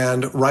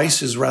 And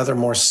rice is rather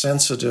more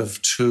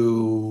sensitive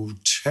to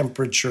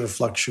temperature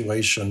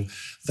fluctuation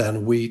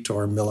than wheat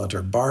or millet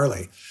or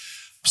barley.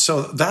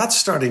 So that's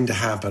starting to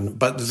happen.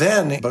 But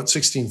then, about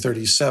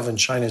 1637,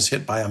 China is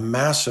hit by a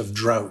massive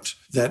drought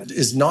that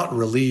is not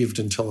relieved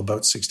until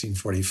about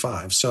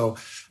 1645. So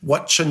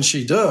what Chen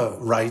Qi-de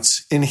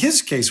writes, in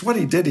his case, what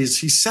he did is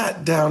he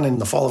sat down in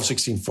the fall of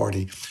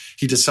 1640.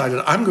 He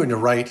decided, I'm going to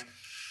write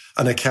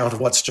an account of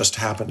what's just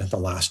happened in the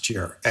last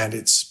year. And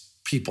it's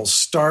people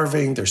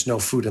starving. There's no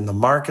food in the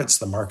markets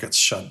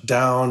shut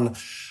down,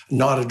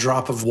 not a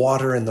drop of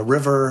water in the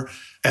river.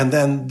 And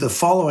then the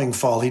following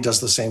fall, he does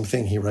the same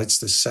thing. He writes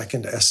this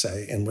second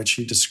essay in which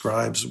he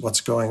describes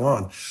what's going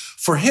on.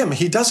 For him,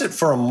 he does it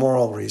for a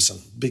moral reason,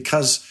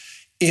 because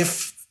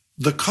if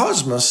the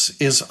cosmos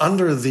is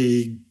under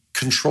the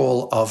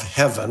control of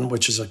heaven,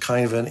 which is a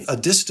kind of a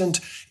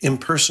distant,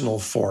 impersonal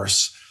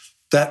force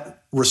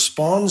that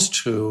responds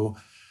to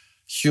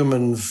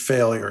human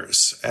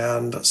failures.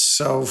 And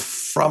so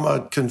from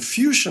a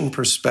Confucian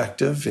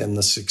perspective in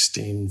the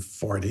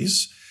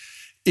 1640s,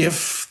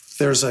 if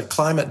there's a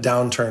climate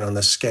downturn on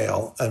this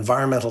scale,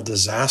 environmental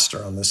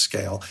disaster on this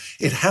scale,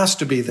 it has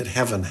to be that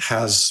heaven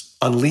has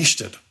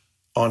unleashed it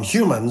on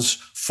humans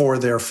for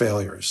their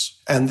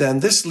failures. And then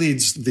this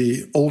leads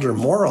the older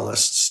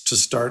moralists to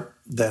start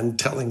then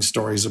telling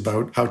stories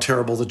about how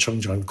terrible the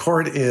Chongzheng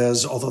court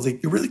is, although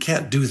you really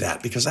can't do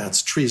that because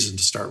that's treason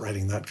to start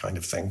writing that kind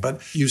of thing.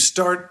 But you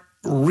start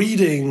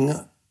reading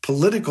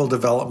political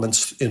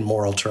developments in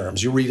moral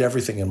terms. You read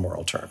everything in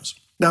moral terms.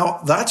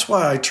 Now, that's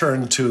why I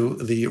turn to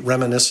the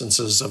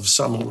reminiscences of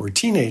some who were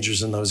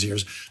teenagers in those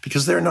years,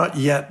 because they're not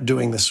yet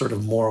doing this sort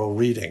of moral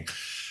reading.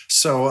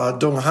 So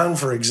Dong Han,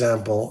 for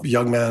example, a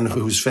young man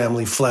whose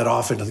family fled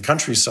off into the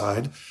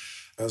countryside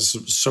as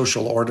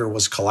social order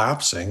was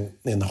collapsing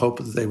in the hope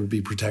that they would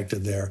be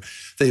protected there.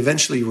 They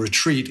eventually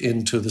retreat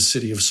into the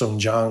city of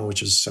Songjiang,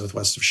 which is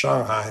southwest of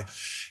Shanghai,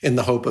 in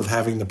the hope of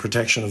having the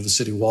protection of the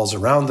city walls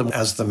around them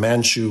as the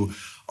Manchu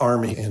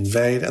army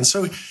invade. And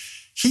so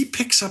he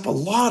picks up a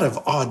lot of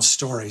odd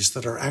stories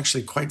that are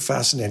actually quite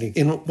fascinating.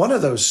 In one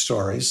of those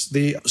stories,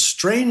 the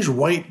strange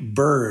white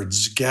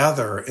birds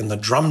gather in the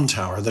drum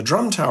tower. The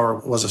drum tower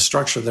was a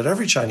structure that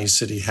every Chinese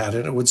city had,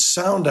 and it would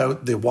sound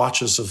out the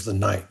watches of the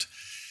night.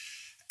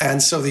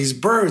 And so these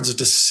birds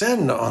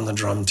descend on the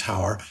drum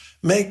tower,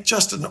 make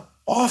just an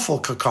awful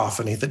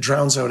cacophony that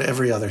drowns out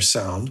every other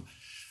sound.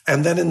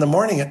 And then in the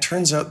morning, it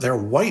turns out they're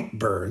white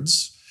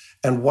birds,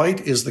 and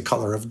white is the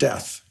color of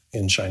death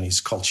in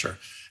Chinese culture.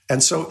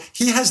 And so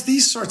he has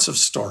these sorts of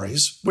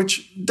stories,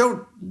 which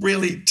don't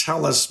really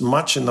tell us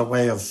much in the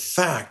way of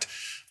fact,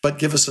 but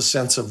give us a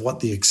sense of what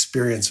the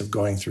experience of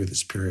going through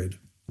this period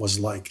was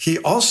like. He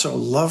also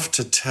loved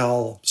to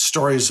tell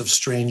stories of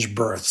strange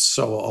births.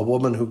 So a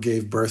woman who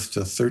gave birth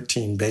to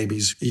 13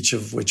 babies, each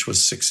of which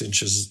was 6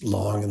 inches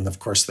long, and of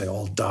course they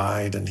all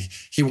died. And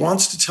he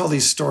wants to tell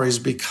these stories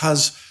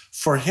because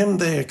for him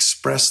they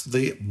express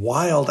the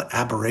wild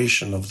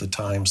aberration of the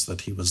times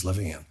that he was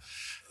living in.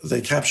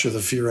 They capture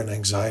the fear and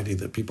anxiety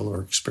that people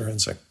are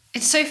experiencing.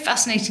 It's so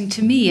fascinating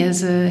to me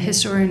as a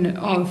historian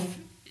of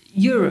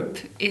Europe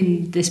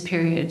in this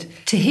period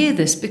to hear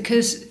this,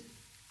 because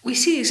we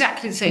see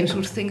exactly the same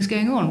sort of things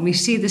going on. We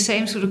see the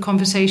same sort of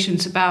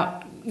conversations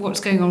about what's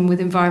going on with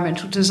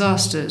environmental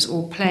disasters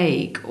or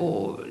plague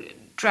or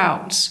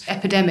droughts,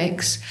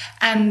 epidemics,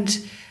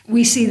 and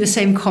we see the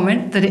same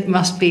comment that it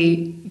must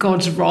be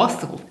God's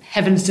wrath or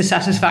heaven's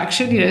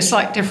dissatisfaction,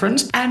 slight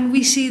difference. And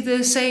we see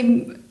the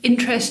same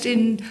interest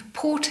in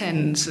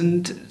portents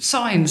and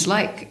signs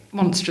like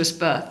monstrous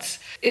births.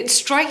 It's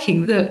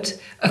striking that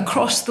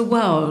across the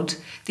world,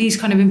 these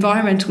kind of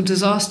environmental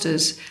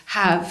disasters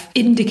have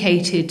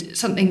indicated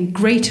something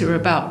greater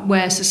about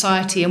where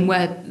society and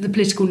where the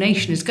political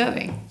nation is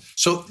going.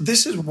 So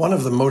this is one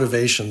of the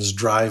motivations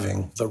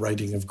driving the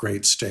writing of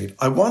Great State.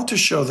 I want to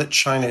show that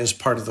China is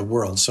part of the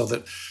world, so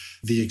that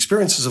the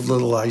experiences of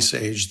Little Ice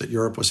Age that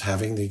Europe was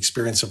having, the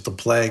experience of the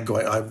plague,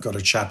 I've got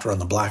a chapter on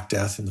the Black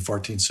Death in the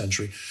 14th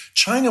century.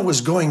 China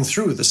was going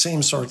through the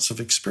same sorts of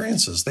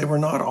experiences. They were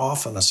not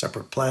off on a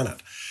separate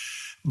planet.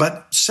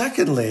 But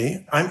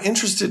secondly, I'm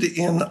interested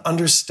in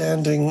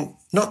understanding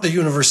not the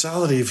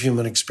universality of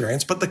human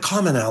experience, but the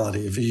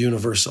commonality of a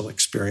universal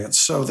experience,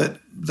 so that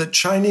the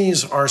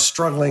Chinese are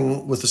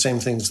struggling with the same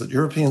things that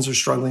Europeans are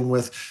struggling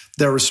with.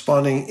 They're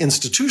responding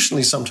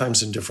institutionally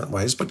sometimes in different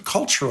ways, but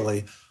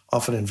culturally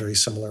often in very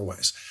similar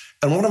ways.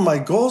 And one of my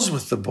goals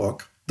with the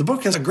book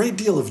has a great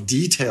deal of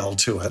detail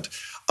to it,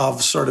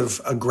 of sort of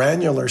a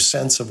granular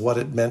sense of what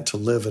it meant to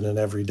live in an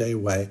everyday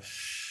way.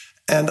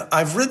 And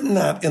I've written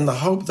that in the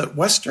hope that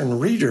Western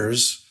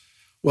readers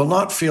will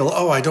not feel,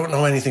 I don't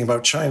know anything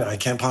about China, I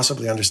can't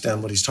possibly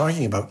understand what he's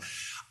talking about.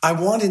 I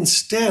want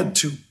instead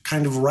to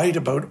kind of write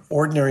about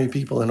ordinary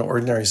people in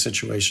ordinary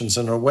situations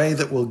in a way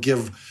that will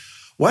give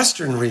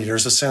Western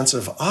readers a sense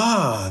of,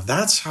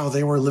 that's how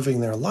they were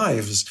living their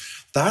lives.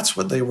 That's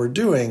what they were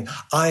doing.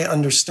 I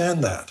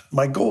understand that.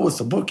 My goal with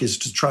the book is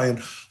to try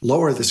and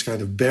lower this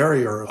kind of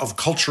barrier of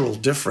cultural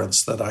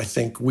difference that I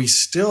think we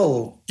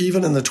still,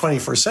 even in the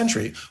 21st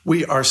century,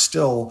 we are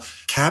still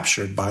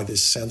captured by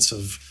this sense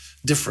of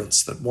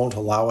difference that won't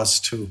allow us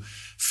to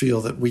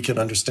feel that we can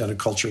understand a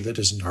culture that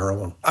isn't our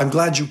own. I'm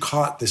glad you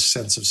caught this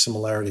sense of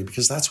similarity,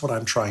 because that's what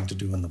I'm trying to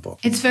do in the book.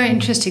 It's very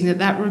interesting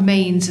that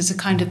remains as a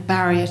kind of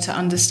barrier to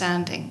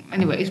understanding.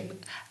 Anyway,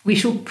 we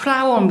shall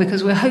plough on,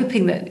 because we're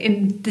hoping that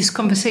in this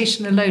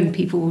conversation alone,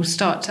 people will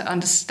start to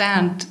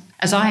understand,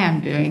 as I am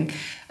doing,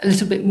 a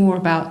little bit more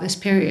about this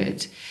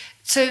period.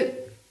 So,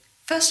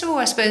 first of all,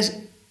 I suppose,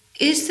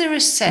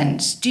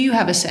 do you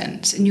have a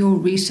sense in your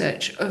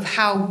research of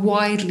how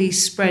widely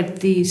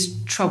spread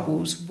these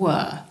troubles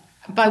were?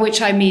 By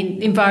which I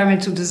mean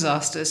environmental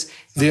disasters.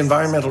 The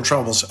environmental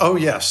troubles. Oh,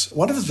 yes.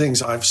 One of the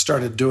things I've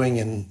started doing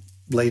in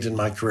late in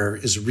my career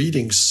is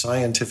reading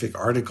scientific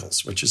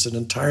articles, which is an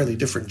entirely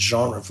different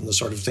genre from the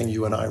sort of thing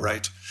you and I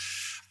write.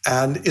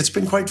 And it's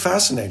been quite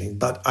fascinating.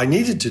 But I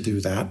needed to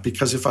do that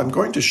because if I'm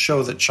going to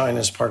show that China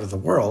is part of the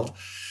world,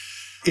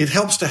 it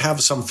helps to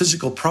have some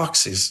physical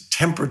proxies,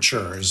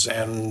 temperatures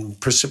and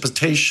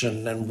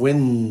precipitation and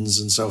winds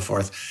and so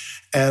forth.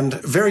 And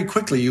very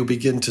quickly you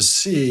begin to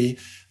see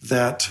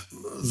that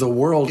the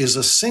world is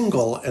a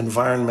single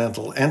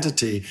environmental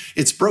entity.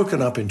 It's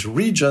broken up into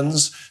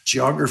regions.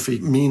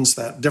 Geography means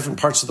that different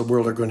parts of the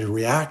world are going to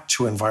react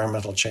to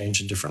environmental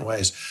change in different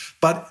ways.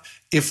 But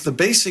if the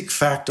basic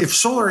fact, if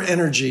solar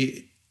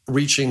energy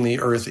reaching the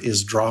Earth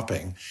is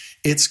dropping,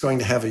 it's going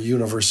to have a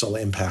universal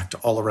impact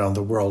all around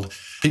the world.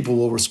 People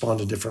will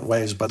respond in different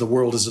ways, but the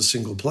world is a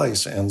single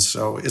place, and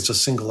so it's a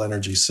single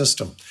energy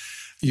system.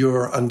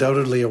 You're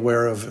undoubtedly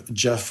aware of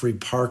Jeffrey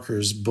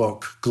Parker's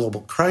book,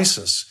 Global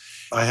Crisis.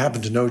 I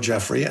happen to know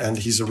Jeffrey, and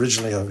he's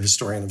originally a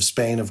historian of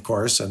Spain, of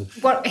course. And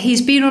well,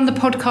 he's been on the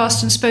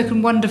podcast and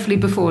spoken wonderfully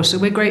before, so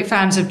we're great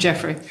fans of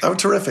Jeffrey. Oh,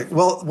 terrific.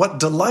 Well, what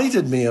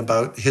delighted me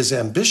about his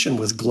ambition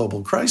with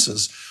Global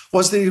Crisis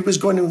was that he was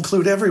going to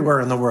include everywhere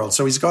in the world.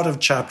 So he's got a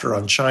chapter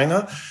on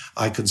China.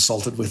 I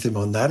consulted with him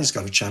on that. He's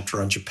got a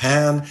chapter on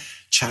Japan,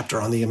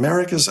 chapter on the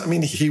Americas. I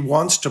mean, he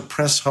wants to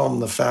press home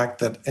the fact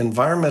that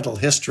environmental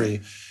history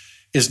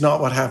is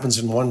not what happens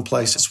in one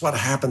place. It's what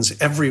happens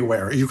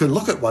everywhere. You can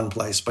look at one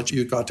place, but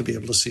you've got to be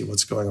able to see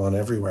what's going on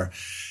everywhere.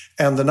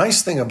 And the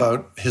nice thing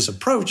about his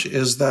approach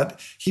is that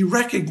he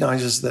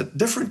recognizes that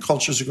different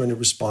cultures are going to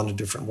respond in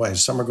different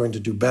ways. Some are going to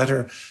do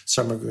better,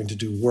 some are going to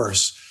do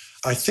worse.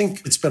 I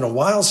think it's been a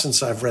while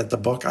since I've read the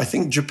book. I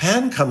think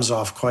Japan comes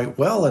off quite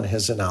well in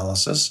his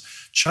analysis,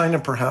 China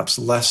perhaps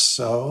less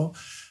so.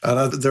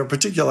 And there are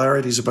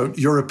particularities about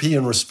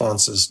European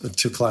responses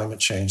to climate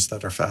change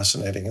that are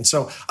fascinating. And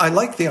so I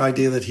like the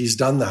idea that he's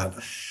done that.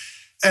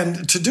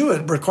 And to do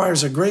it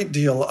requires a great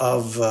deal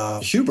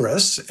of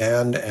hubris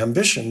and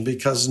ambition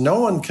because no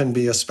one can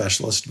be a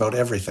specialist about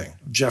everything.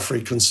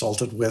 Jeffrey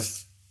consulted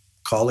with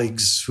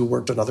colleagues who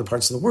worked in other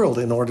parts of the world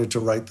in order to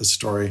write the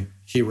story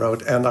he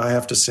wrote. And I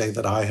have to say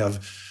that I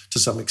have, to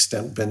some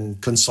extent, been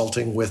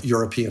consulting with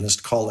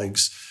Europeanist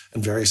colleagues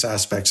in various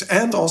aspects,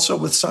 and also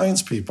with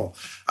science people.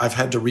 I've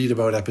had to read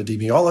about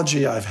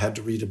epidemiology. I've had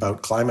to read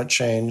about climate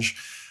change.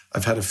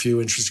 I've had a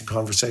few interesting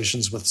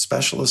conversations with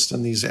specialists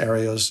in these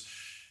areas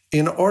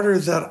in order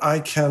that I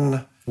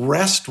can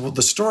rest with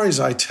the stories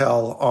I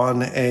tell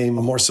on a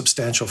more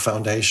substantial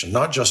foundation,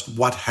 not just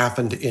what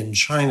happened in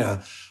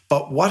China,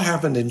 but what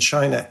happened in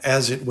China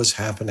as it was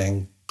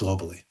happening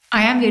globally.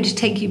 I am going to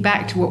take you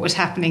back to what was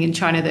happening in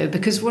China, though,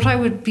 because what I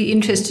would be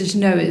interested to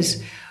know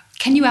is,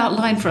 can you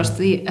outline for us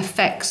the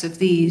effects of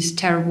these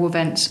terrible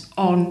events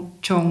on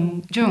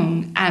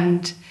Chongqing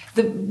and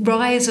the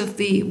rise of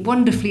the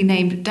wonderfully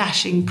named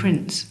Dashing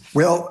Prince?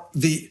 Well,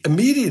 the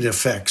immediate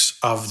effects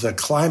of the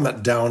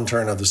climate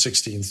downturn of the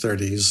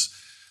 1630s,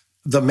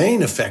 the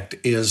main effect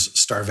is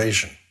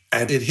starvation.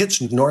 And it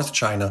hits North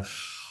China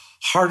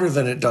harder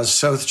than it does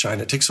South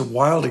China. It takes a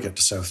while to get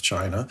to South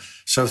China.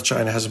 South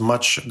China has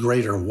much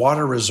greater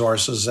water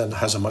resources and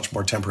has a much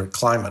more temperate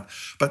climate.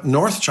 But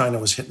North China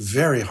was hit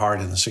very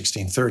hard in the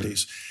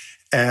 1630s.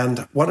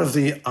 And one of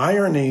the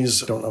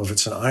ironies, I don't know if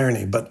it's an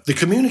irony, but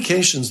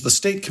the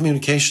state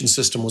communication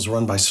system was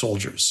run by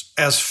soldiers.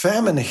 As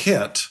famine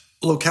hit,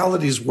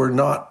 localities were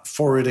not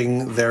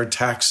forwarding their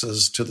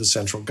taxes to the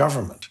central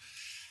government.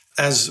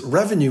 As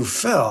revenue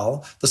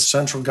fell, the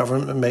central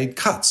government made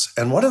cuts.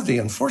 And one of the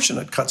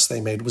unfortunate cuts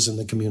they made was in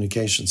the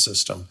communication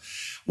system,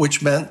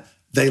 which meant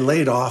they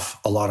laid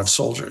off a lot of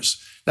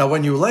soldiers. Now,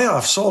 when you lay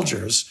off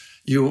soldiers,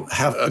 you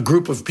have a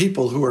group of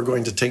people who are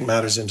going to take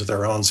matters into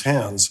their own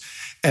hands.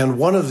 And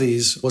one of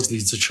these was Li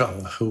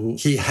Zicheng, who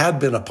he had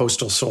been a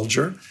postal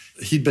soldier.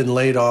 He'd been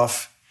laid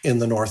off in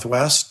the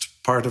northwest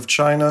part of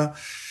China.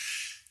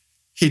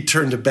 He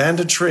turned to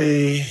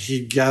banditry.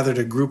 He gathered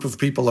a group of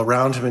people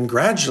around him, and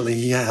gradually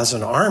he has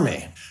an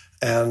army.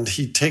 And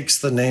he takes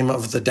the name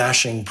of the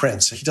Dashing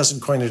Prince. He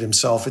doesn't coin it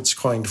himself. It's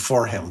coined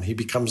for him.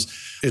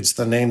 It's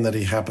the name that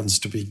he happens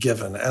to be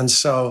given. And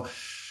so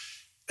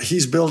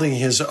he's building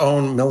his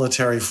own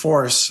military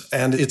force,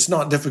 and it's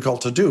not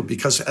difficult to do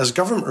because as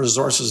government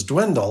resources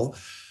dwindle,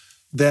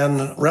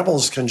 then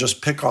rebels can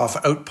just pick off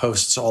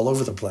outposts all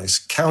over the place,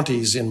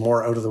 counties in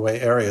more out-of-the-way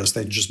areas.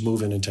 They just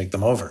move in and take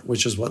them over,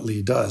 which is what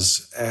Li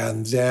does.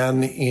 And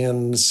then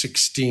in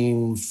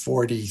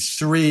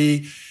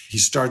 1643, he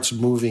starts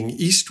moving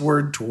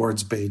eastward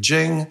towards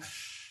Beijing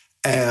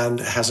and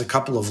has a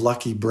couple of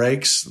lucky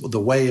breaks.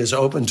 The way is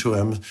open to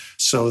him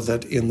so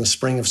that in the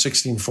spring of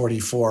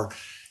 1644,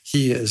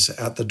 he is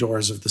at the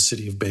doors of the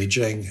city of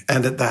Beijing.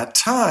 And at that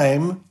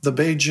time, the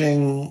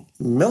Beijing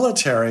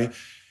military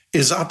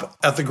is up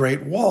at the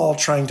Great Wall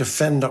trying to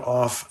fend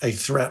off a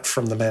threat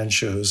from the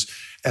Manchus.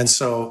 And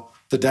so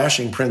the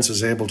Dashing Prince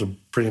is able to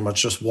pretty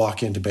much just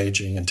walk into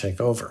Beijing and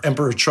take over.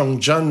 Emperor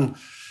Chongzhen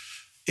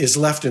is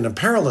left in a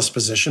perilous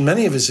position.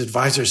 Many of his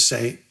advisors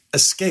say,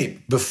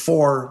 escape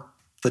before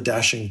the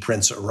Dashing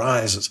Prince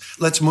arises.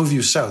 Let's move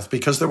you south,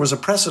 because there was a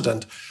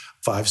precedent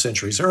 5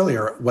 centuries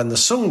earlier. When the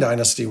Sung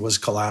dynasty was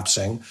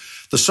collapsing,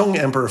 the Sung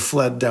emperor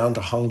fled down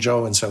to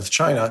Hangzhou in South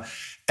China,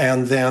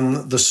 and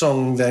then the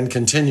Sung then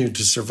continued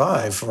to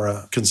survive for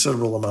a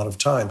considerable amount of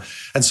time.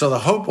 And so the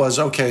hope was,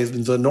 okay,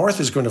 the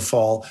north is going to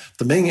fall.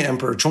 The Ming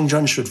emperor,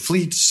 Chongzhen, should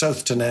flee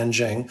south to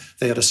Nanjing.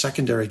 They had a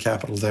secondary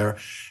capital there,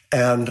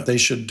 and they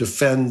should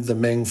defend the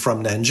Ming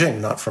from Nanjing,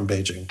 not from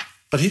Beijing.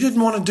 But he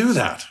didn't want to do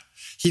that.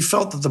 He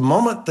felt that the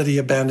moment that he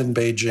abandoned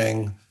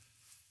Beijing,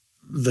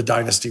 the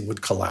dynasty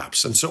would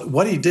collapse. And so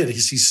what he did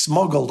is he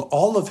smuggled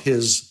all of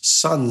his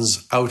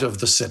sons out of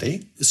the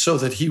city so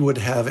that he would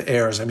have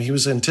heirs. I mean, he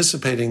was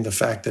anticipating the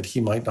fact that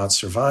he might not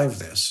survive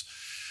this.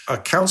 A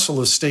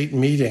Council of State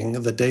meeting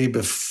the day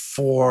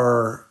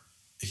before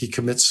he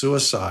commits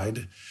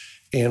suicide,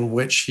 in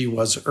which he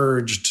was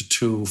urged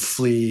to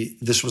flee.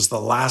 This was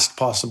the last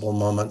possible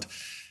moment.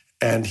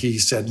 And he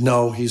said,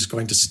 no, he's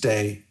going to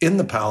stay in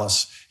the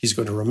palace. He's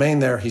going to remain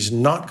there. He's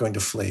not going to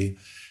flee.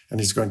 And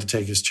he's going to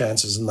take his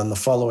chances. And then the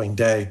following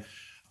day,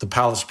 the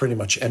palace pretty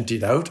much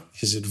emptied out.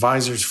 His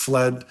advisors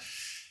fled.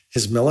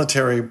 His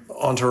military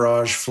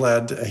entourage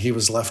fled. He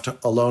was left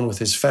alone with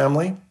his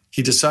family.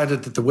 He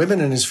decided that the women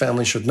in his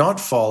family should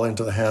not fall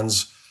into the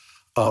hands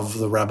of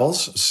the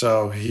rebels.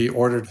 So he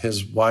ordered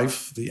his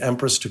wife, the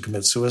empress, to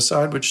commit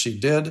suicide, which she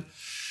did.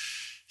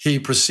 He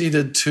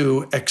proceeded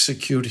to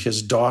execute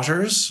his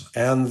daughters,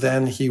 and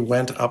then he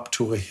went up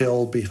to a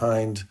hill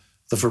behind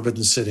the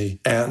Forbidden City,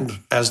 and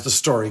as the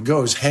story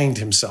goes, hanged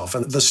himself.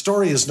 And the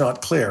story is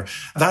not clear.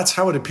 That's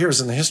how it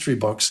appears in the history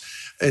books.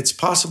 It's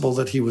possible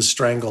that he was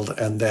strangled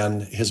and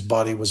then his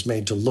body was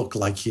made to look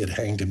like he had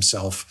hanged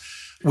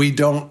himself. We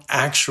don't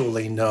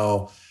actually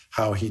know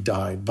how he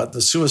died, but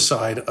the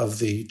suicide of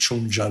the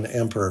Chongzhen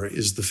emperor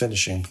is the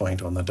finishing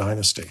point on the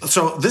dynasty.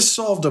 So this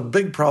solved a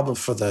big problem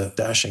for the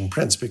dashing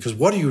prince, because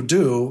what do you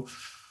do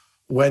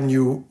when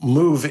you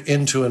move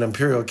into an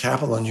imperial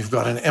capital and you've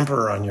got an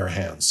emperor on your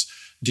hands?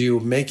 Do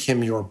you make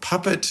him your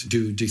puppet?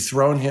 Do you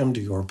dethrone him?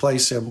 Do you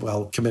replace him?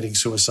 Well, committing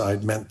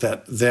suicide meant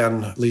that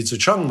then Li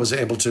Zicheng was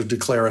able to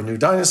declare a new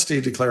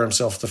dynasty, declare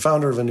himself the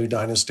founder of a new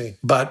dynasty.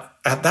 But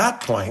at that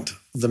point,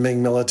 the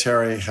Ming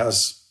military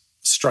has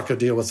struck a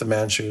deal with the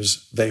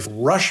Manchus. They've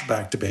rushed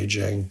back to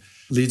Beijing.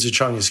 Li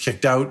Zicheng is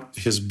kicked out.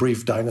 His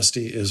brief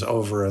dynasty is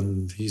over,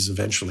 and he's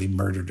eventually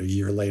murdered a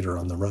year later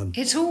on the run.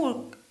 It's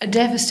all a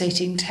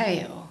devastating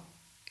tale.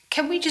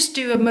 Can we just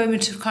do a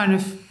moment of kind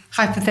of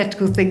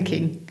hypothetical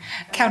thinking,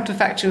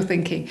 counterfactual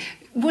thinking?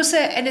 Was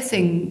there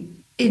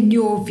anything, in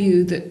your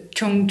view, that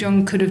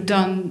Chongzhen could have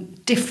done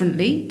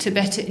differently to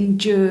better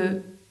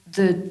endure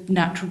the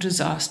natural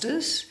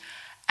disasters?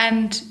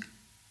 And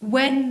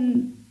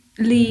when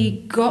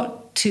Li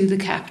got to the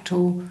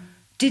capital,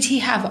 did he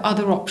have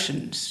other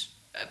options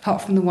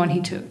apart from the one he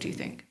took, do you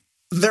think?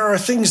 There are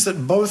things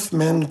that both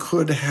men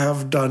could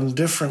have done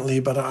differently,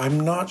 but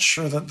I'm not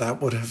sure that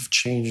that would have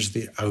changed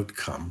the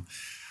outcome.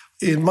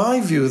 In my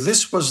view,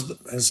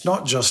 it's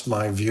not just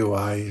my view.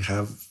 I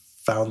have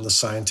found the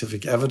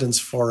scientific evidence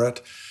for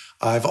it.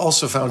 I've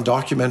also found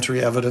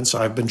documentary evidence.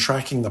 I've been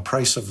tracking the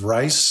price of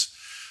rice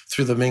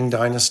through the Ming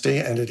Dynasty,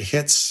 and it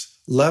hits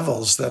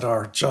levels that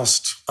are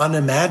just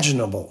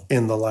unimaginable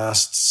in the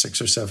last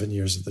 6 or 7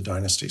 years of the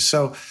dynasty.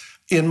 So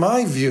in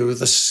my view,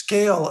 the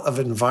scale of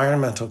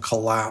environmental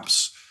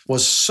collapse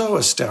was so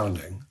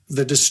astounding,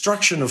 the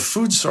destruction of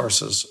food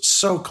sources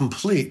so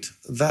complete,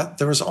 that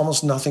there was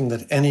almost nothing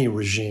that any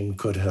regime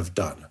could have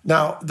done.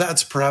 Now,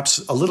 that's perhaps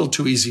a little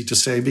too easy to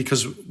say,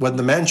 because when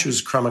the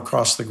Manchus come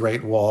across the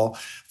Great Wall,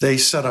 they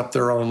set up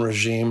their own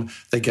regime,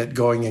 they get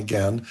going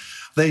again.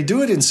 They do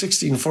it in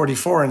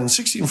 1644, and in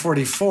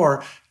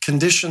 1644,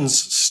 conditions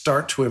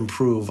start to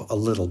improve a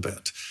little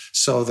bit.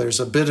 So there's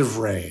a bit of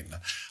rain.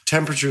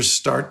 Temperatures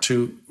start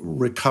to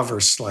recover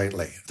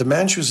slightly. The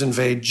Manchus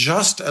invade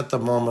just at the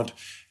moment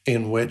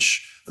in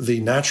which the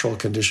natural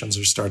conditions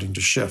are starting to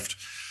shift.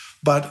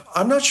 But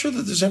I'm not sure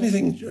that there's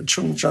anything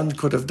Chongzhen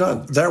could have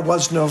done. There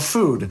was no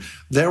food.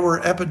 There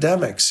were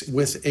epidemics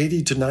with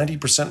 80 to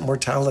 90%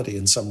 mortality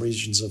in some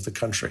regions of the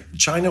country.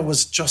 China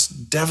was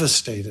just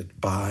devastated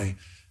by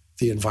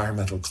the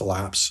environmental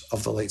collapse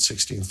of the late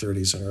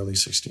 1630s and early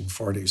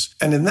 1640s.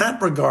 And in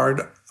that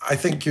regard, I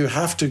think you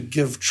have to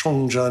give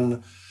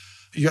Chongzhen,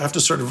 you have to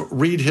sort of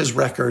read his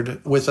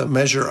record with a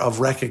measure of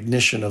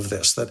recognition of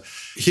this, that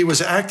he was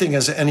acting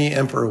as any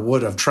emperor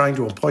would have, trying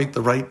to appoint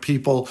the right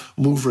people,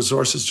 move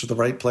resources to the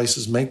right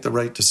places, make the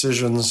right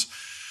decisions.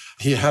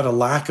 He had a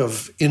lack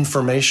of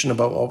information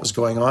about what was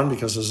going on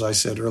because, as I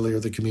said earlier,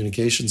 the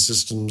communication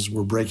systems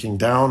were breaking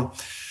down.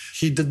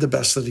 He did the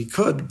best that he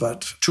could,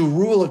 but to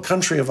rule a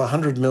country of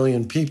 100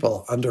 million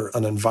people under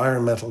an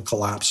environmental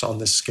collapse on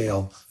this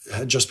scale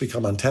had just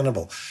become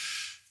untenable.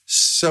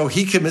 So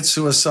he commits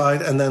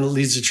suicide, and then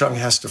Li Zicheng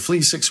has to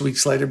flee 6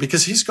 weeks later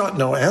because he's got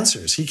no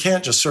answers. He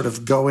can't just sort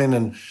of go in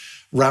and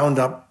round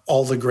up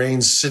all the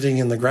grains sitting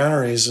in the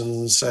granaries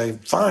and say,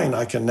 fine,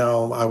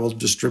 I will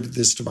distribute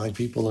this to my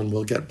people and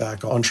we'll get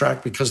back on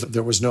track, because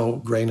there was no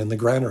grain in the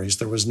granaries.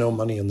 There was no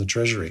money in the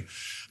treasury.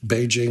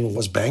 Beijing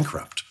was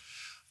bankrupt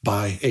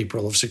by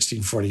April of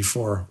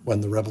 1644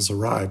 when the rebels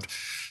arrived.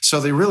 So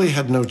they really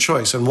had no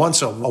choice. And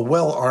once a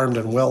well-armed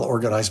and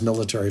well-organized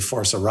military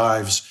force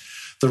arrives,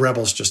 the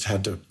rebels just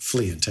had to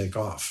flee and take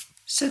off.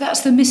 So that's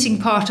the missing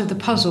part of the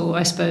puzzle,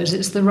 I suppose.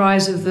 It's the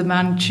rise of the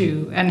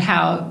Manchu and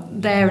how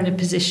they're in a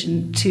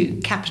position to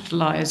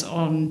capitalize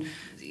on,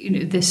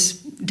 this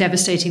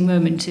devastating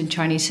moment in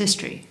Chinese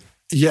history.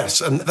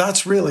 Yes, and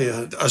that's really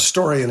a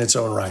story in its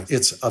own right.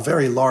 It's a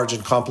very large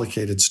and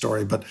complicated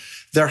story, but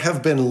there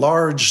have been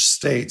large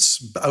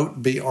states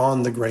out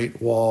beyond the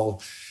Great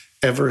Wall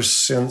ever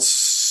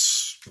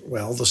since,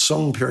 the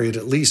Song period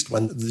at least,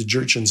 when the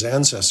Jurchen's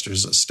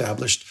ancestors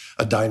established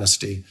a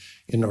dynasty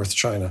in North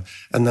China.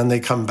 And then they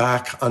come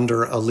back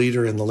under a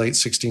leader in the late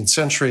 16th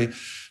century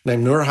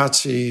named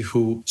Nurhaci,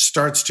 who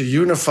starts to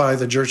unify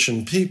the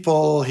Jurchen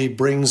people. He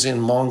brings in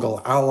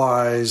Mongol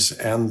allies,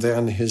 and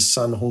then his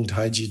son Hong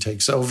Taiji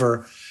takes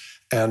over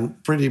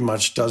and pretty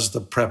much does the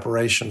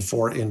preparation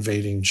for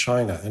invading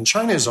China. And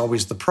China is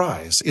always the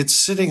prize. It's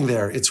sitting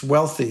there. It's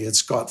wealthy.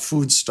 It's got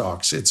food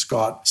stocks. It's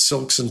got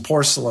silks and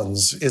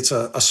porcelains. It's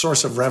a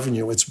source of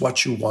revenue. It's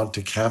what you want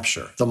to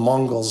capture. The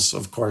Mongols,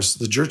 of course,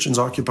 the Jurchens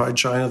occupied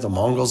China. The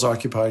Mongols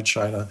occupied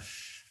China.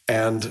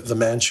 And the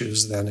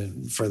Manchus,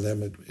 then, for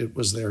them, it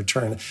was their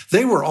turn.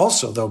 They were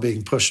also, though,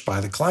 being pushed by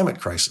the climate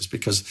crisis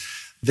because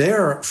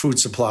their food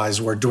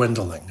supplies were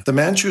dwindling. The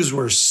Manchus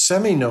were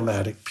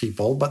semi-nomadic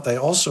people, but they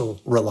also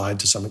relied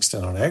to some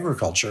extent on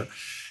agriculture.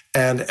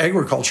 And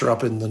agriculture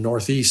up in the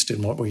northeast,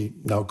 in what we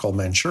now call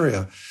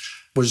Manchuria,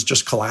 was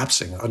just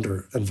collapsing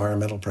under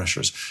environmental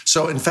pressures.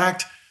 So, in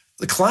fact,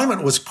 the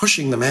climate was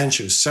pushing the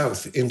Manchus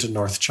south into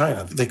North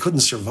China. They couldn't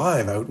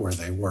survive out where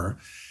they were.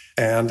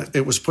 And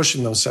it was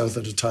pushing them south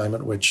at a time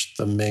at which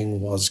the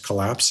Ming was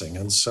collapsing.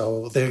 And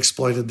so they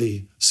exploited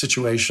the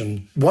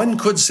situation. One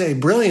could say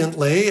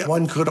brilliantly,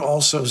 one could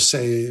also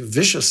say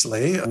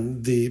viciously.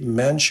 The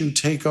Manchu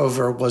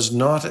takeover was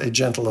not a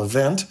gentle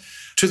event.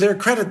 To their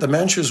credit, the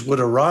Manchus would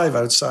arrive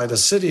outside a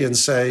city and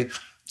say,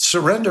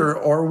 "Surrender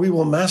or we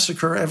will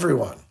massacre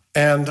everyone."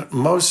 And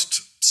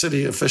most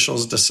city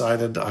officials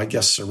decided, I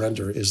guess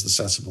surrender is the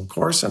sensible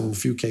course. And in a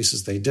few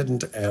cases they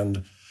didn't,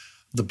 and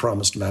the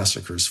promised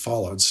massacres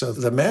followed. So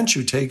the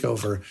Manchu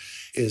takeover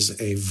is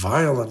a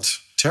violent,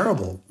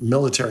 terrible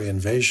military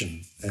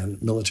invasion and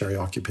military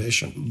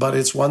occupation. But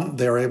it's one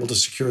they're able to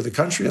secure the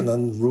country and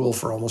then rule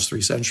for almost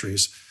 3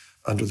 centuries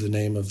under the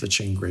name of the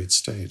Qing Great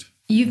State.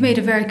 You've made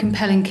a very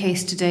compelling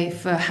case today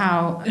for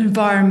how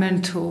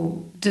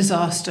environmental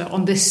disaster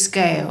on this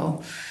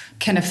scale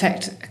can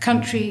affect a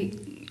country,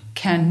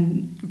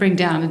 can bring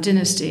down a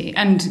dynasty.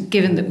 And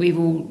given that we've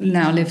all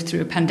now lived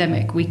through a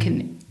pandemic, we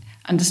can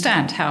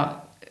understand how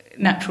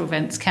natural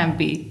events can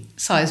be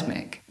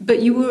seismic.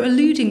 But you were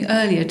alluding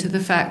earlier to the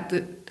fact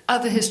that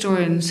other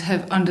historians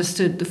have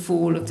understood the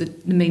fall of the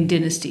Ming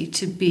dynasty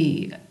to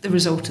be the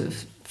result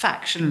of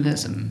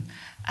factionalism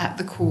at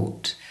the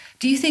court.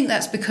 Do you think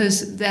that's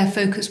because their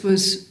focus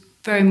was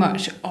very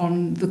much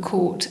on the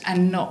court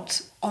and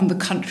not on the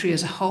country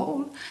as a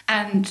whole?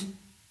 And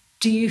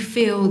do you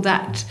feel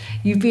that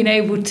you've been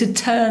able to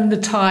turn the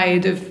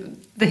tide of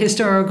the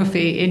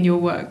historiography in your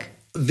work?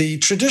 The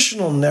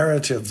traditional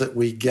narrative that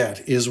we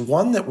get is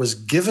one that was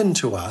given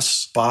to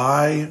us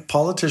by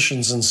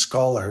politicians and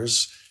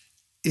scholars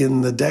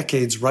in the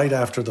decades right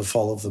after the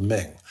fall of the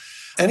Ming.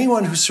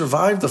 Anyone who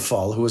survived the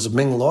fall, who was a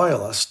Ming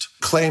loyalist,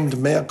 claimed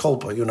mea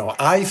culpa.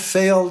 I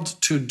failed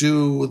to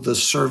do the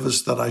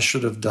service that I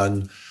should have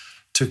done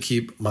to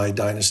keep my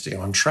dynasty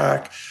on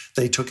track.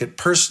 They took it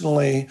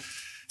personally.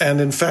 And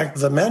in fact,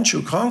 the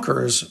Manchu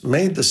conquerors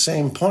made the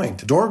same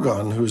point.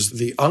 Dorgon, who's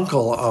the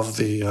uncle of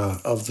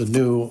the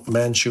new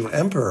Manchu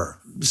emperor,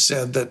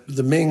 said that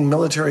the Ming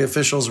military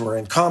officials were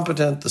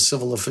incompetent, the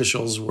civil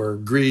officials were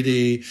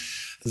greedy,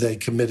 they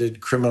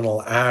committed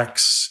criminal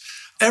acts.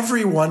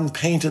 Everyone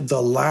painted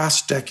the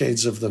last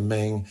decades of the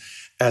Ming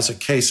as a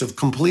case of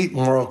complete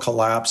moral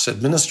collapse,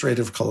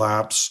 administrative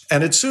collapse,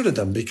 and it suited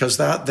them because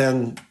that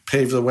then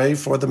paved the way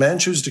for the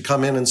Manchus to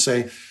come in and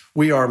say,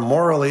 we are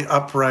morally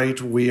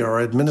upright, we are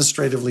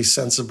administratively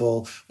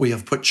sensible, we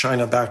have put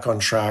China back on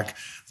track,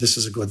 this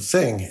is a good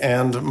thing.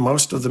 And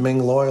most of the Ming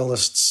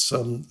loyalists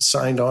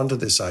signed on to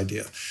this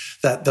idea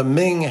that the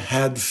Ming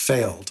had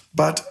failed.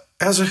 But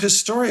as a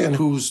historian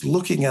who's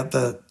looking at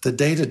the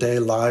day-to-day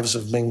lives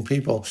of Ming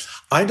people,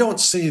 I don't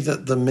see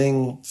that the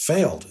Ming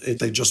failed.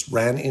 They just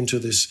ran into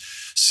this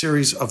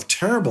series of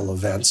terrible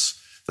events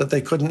that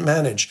they couldn't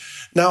manage.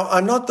 Now,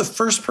 I'm not the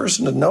first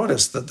person to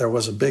notice that there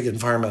was a big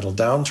environmental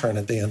downturn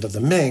at the end of the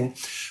Ming,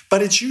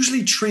 but it's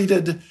usually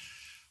treated,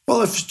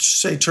 well, if you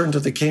say turn to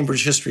the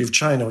Cambridge History of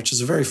China, which is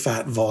a very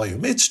fat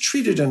volume, it's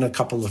treated in a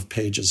couple of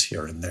pages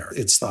here and there.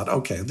 It's thought,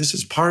 okay, this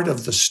is part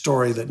of the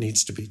story that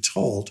needs to be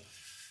told.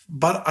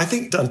 But I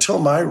think until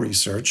my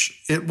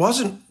research, it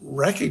wasn't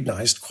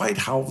recognized quite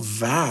how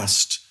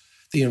vast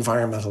the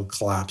environmental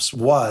collapse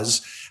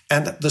was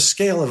and the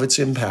scale of its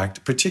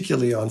impact,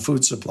 particularly on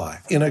food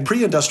supply. In a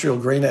pre-industrial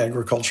grain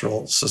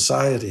agricultural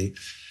society,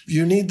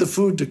 You need the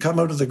food to come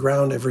out of the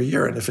ground every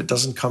year. And if it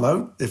doesn't come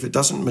out, if it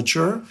doesn't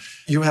mature,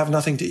 you have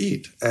nothing to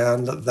eat.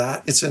 And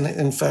that it's,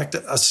 in fact,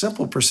 a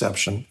simple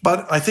perception.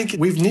 But I think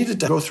we've needed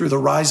to go through the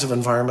rise of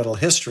environmental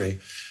history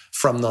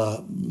from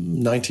the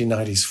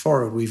 1990s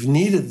forward. We've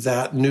needed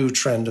that new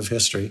trend of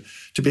history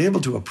to be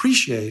able to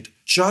appreciate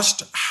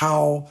just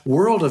how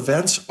world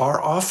events are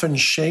often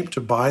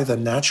shaped by the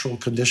natural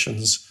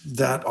conditions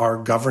that are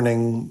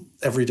governing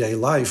everyday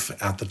life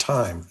at the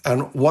time.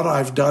 And what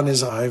I've done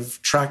is I've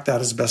tracked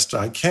that as best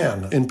I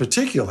can. In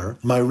particular,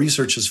 my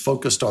research is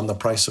focused on the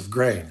price of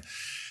grain,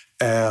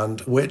 and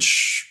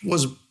which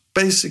was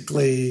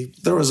basically,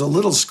 there was a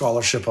little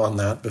scholarship on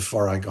that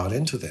before I got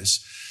into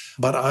this.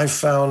 But I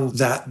found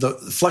that the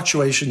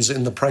fluctuations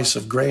in the price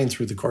of grain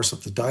through the course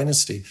of the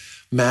dynasty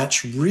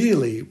match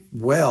really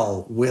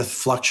well with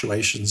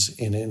fluctuations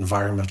in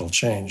environmental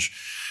change.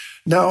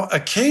 Now,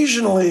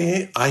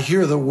 occasionally I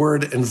hear the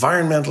word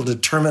environmental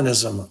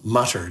determinism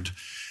muttered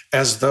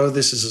as though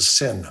this is a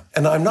sin.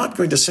 And I'm not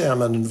going to say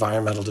I'm an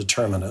environmental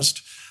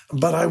determinist,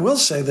 but I will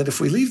say that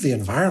if we leave the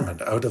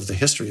environment out of the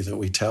history that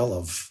we tell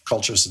of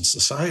cultures and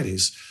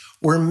societies,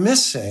 we're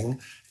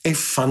missing a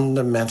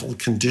fundamental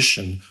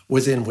condition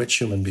within which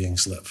human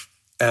beings live.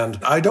 And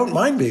I don't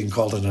mind being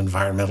called an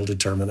environmental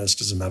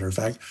determinist, as a matter of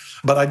fact,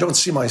 but I don't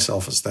see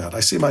myself as that. I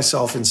see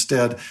myself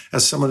instead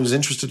as someone who's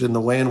interested in the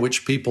way in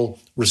which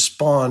people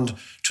respond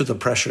to the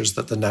pressures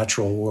that the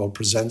natural world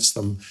presents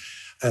them.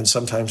 And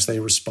sometimes they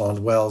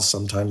respond well,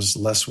 sometimes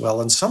less well.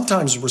 And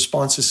sometimes the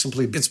response is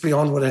simply, it's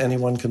beyond what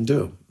anyone can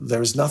do.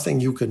 There's nothing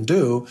you can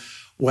do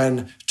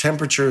when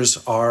temperatures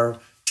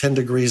are 10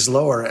 degrees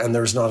lower and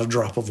there's not a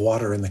drop of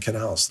water in the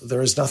canals.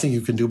 There is nothing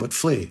you can do but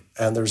flee,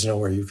 and there's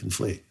nowhere you can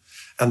flee.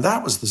 And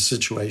that was the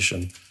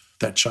situation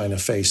that China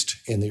faced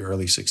in the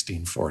early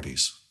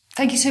 1640s.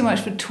 Thank you so much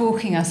for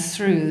talking us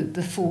through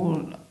the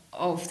fall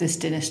of this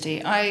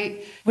dynasty.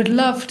 I would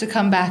love to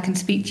come back and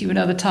speak to you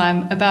another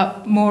time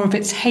about more of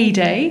its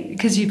heyday,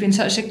 because you've been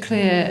such a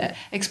clear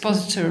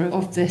expositor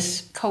of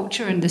this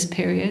culture and this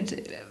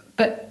period.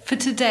 But for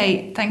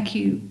today, thank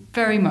you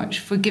very much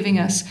for giving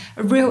us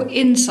a real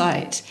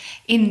insight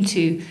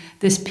into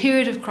this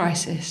period of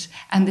crisis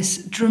and this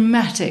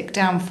dramatic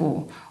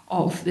downfall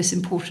of this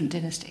important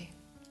dynasty.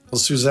 Well,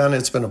 Suzanne,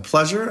 it's been a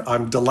pleasure.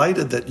 I'm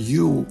delighted that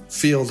you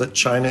feel that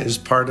China is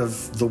part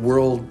of the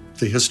world,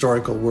 the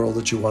historical world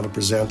that you want to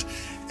present,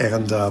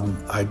 and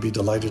I'd be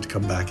delighted to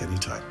come back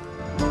anytime.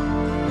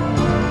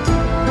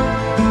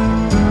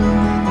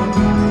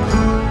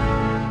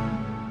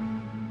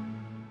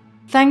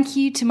 Thank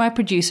you to my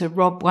producer,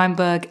 Rob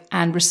Weinberg,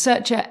 and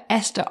researcher,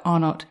 Esther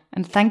Arnott,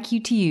 and thank you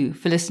to you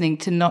for listening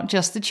to Not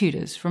Just the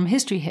Tudors from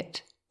History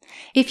Hit.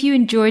 If you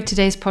enjoyed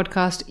today's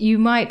podcast, you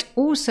might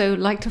also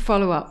like to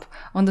follow up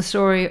on the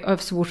story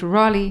of Sir Walter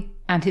Raleigh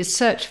and his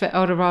search for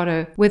El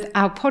Dorado with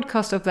our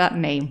podcast of that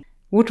name,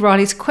 Walter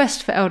Raleigh's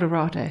Quest for El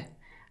Dorado,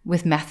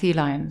 with Matthew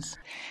Lyons.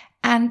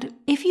 And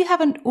if you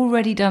haven't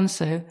already done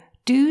so,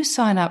 do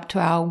sign up to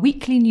our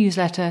weekly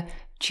newsletter,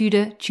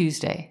 Tudor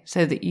Tuesday,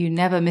 so that you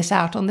never miss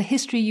out on the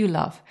history you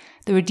love.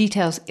 There are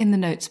details in the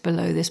notes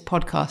below this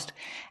podcast.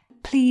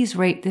 Please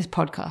rate this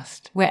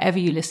podcast wherever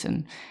you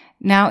listen,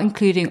 now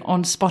including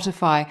on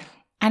Spotify,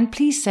 and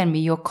please send me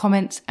your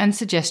comments and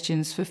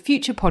suggestions for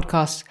future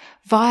podcasts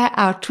via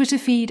our Twitter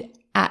feed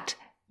at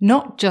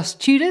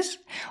NotJustTudors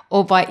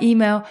or by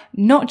email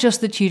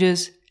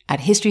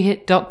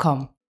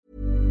notjustthetudors@historyhit.com.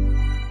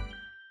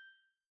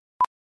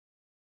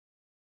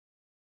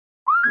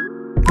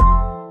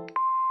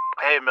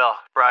 Hey, Mel,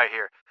 Bri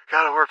here.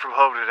 Gotta work from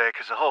home today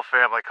because the whole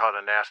family caught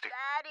a nasty.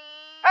 Daddy!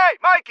 Hey,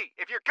 Mikey,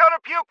 if you're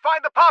gonna puke,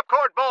 find the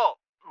popcorn bowl!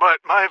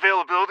 But my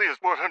availability is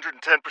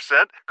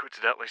 110%.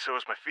 Coincidentally, so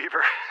is my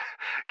fever.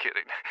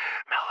 Kidding.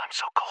 Mel, I'm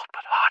so cold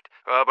but hot.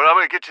 But I'm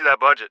gonna get you that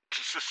budget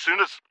just as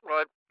soon as...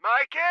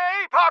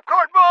 Mikey,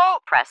 popcorn bowl!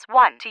 Press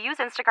 1 to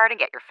use Instacart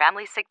and get your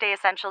family's sick day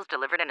essentials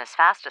delivered in as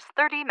fast as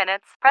 30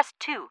 minutes. Press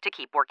 2 to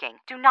keep working.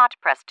 Do not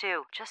press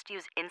 2. Just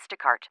use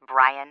Instacart,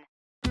 Brian.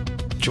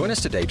 Join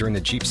us today during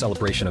the Jeep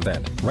Celebration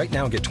event. Right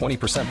now, get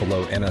 20%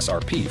 below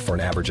MSRP for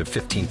an average of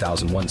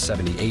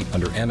 $15,178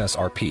 under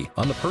MSRP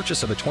on the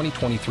purchase of a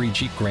 2023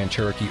 Jeep Grand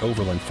Cherokee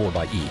Overland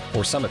 4xE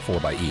or Summit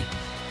 4xE.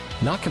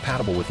 Not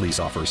compatible with lease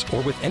offers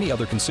or with any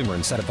other consumer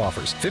incentive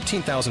offers.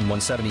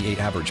 $15,178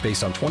 average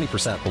based on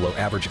 20% below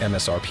average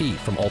MSRP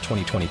from all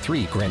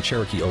 2023 Grand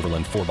Cherokee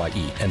Overland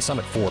 4xE and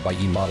Summit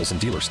 4xE models in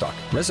dealer stock.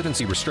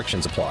 Residency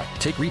restrictions apply.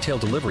 Take retail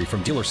delivery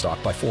from dealer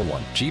stock by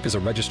 4/1. Jeep is a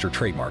registered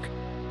trademark.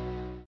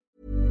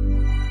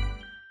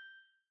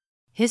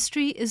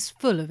 History is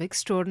full of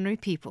extraordinary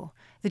people,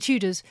 the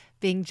Tudors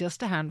being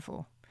just a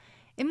handful.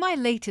 In my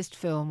latest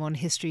film on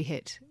History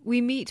Hit, we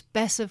meet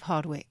Bess of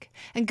Hardwick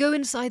and go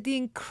inside the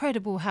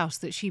incredible house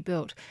that she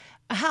built,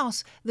 a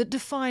house that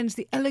defines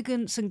the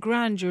elegance and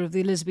grandeur of the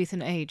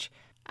Elizabethan age,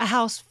 a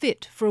house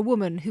fit for a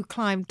woman who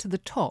climbed to the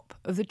top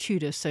of the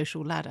Tudor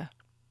social ladder.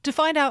 To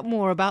find out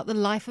more about the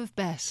life of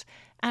Bess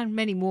and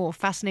many more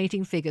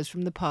fascinating figures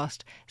from the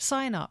past,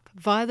 sign up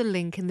via the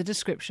link in the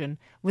description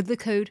with the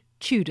code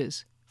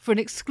TUDORS for an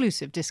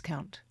exclusive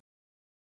discount.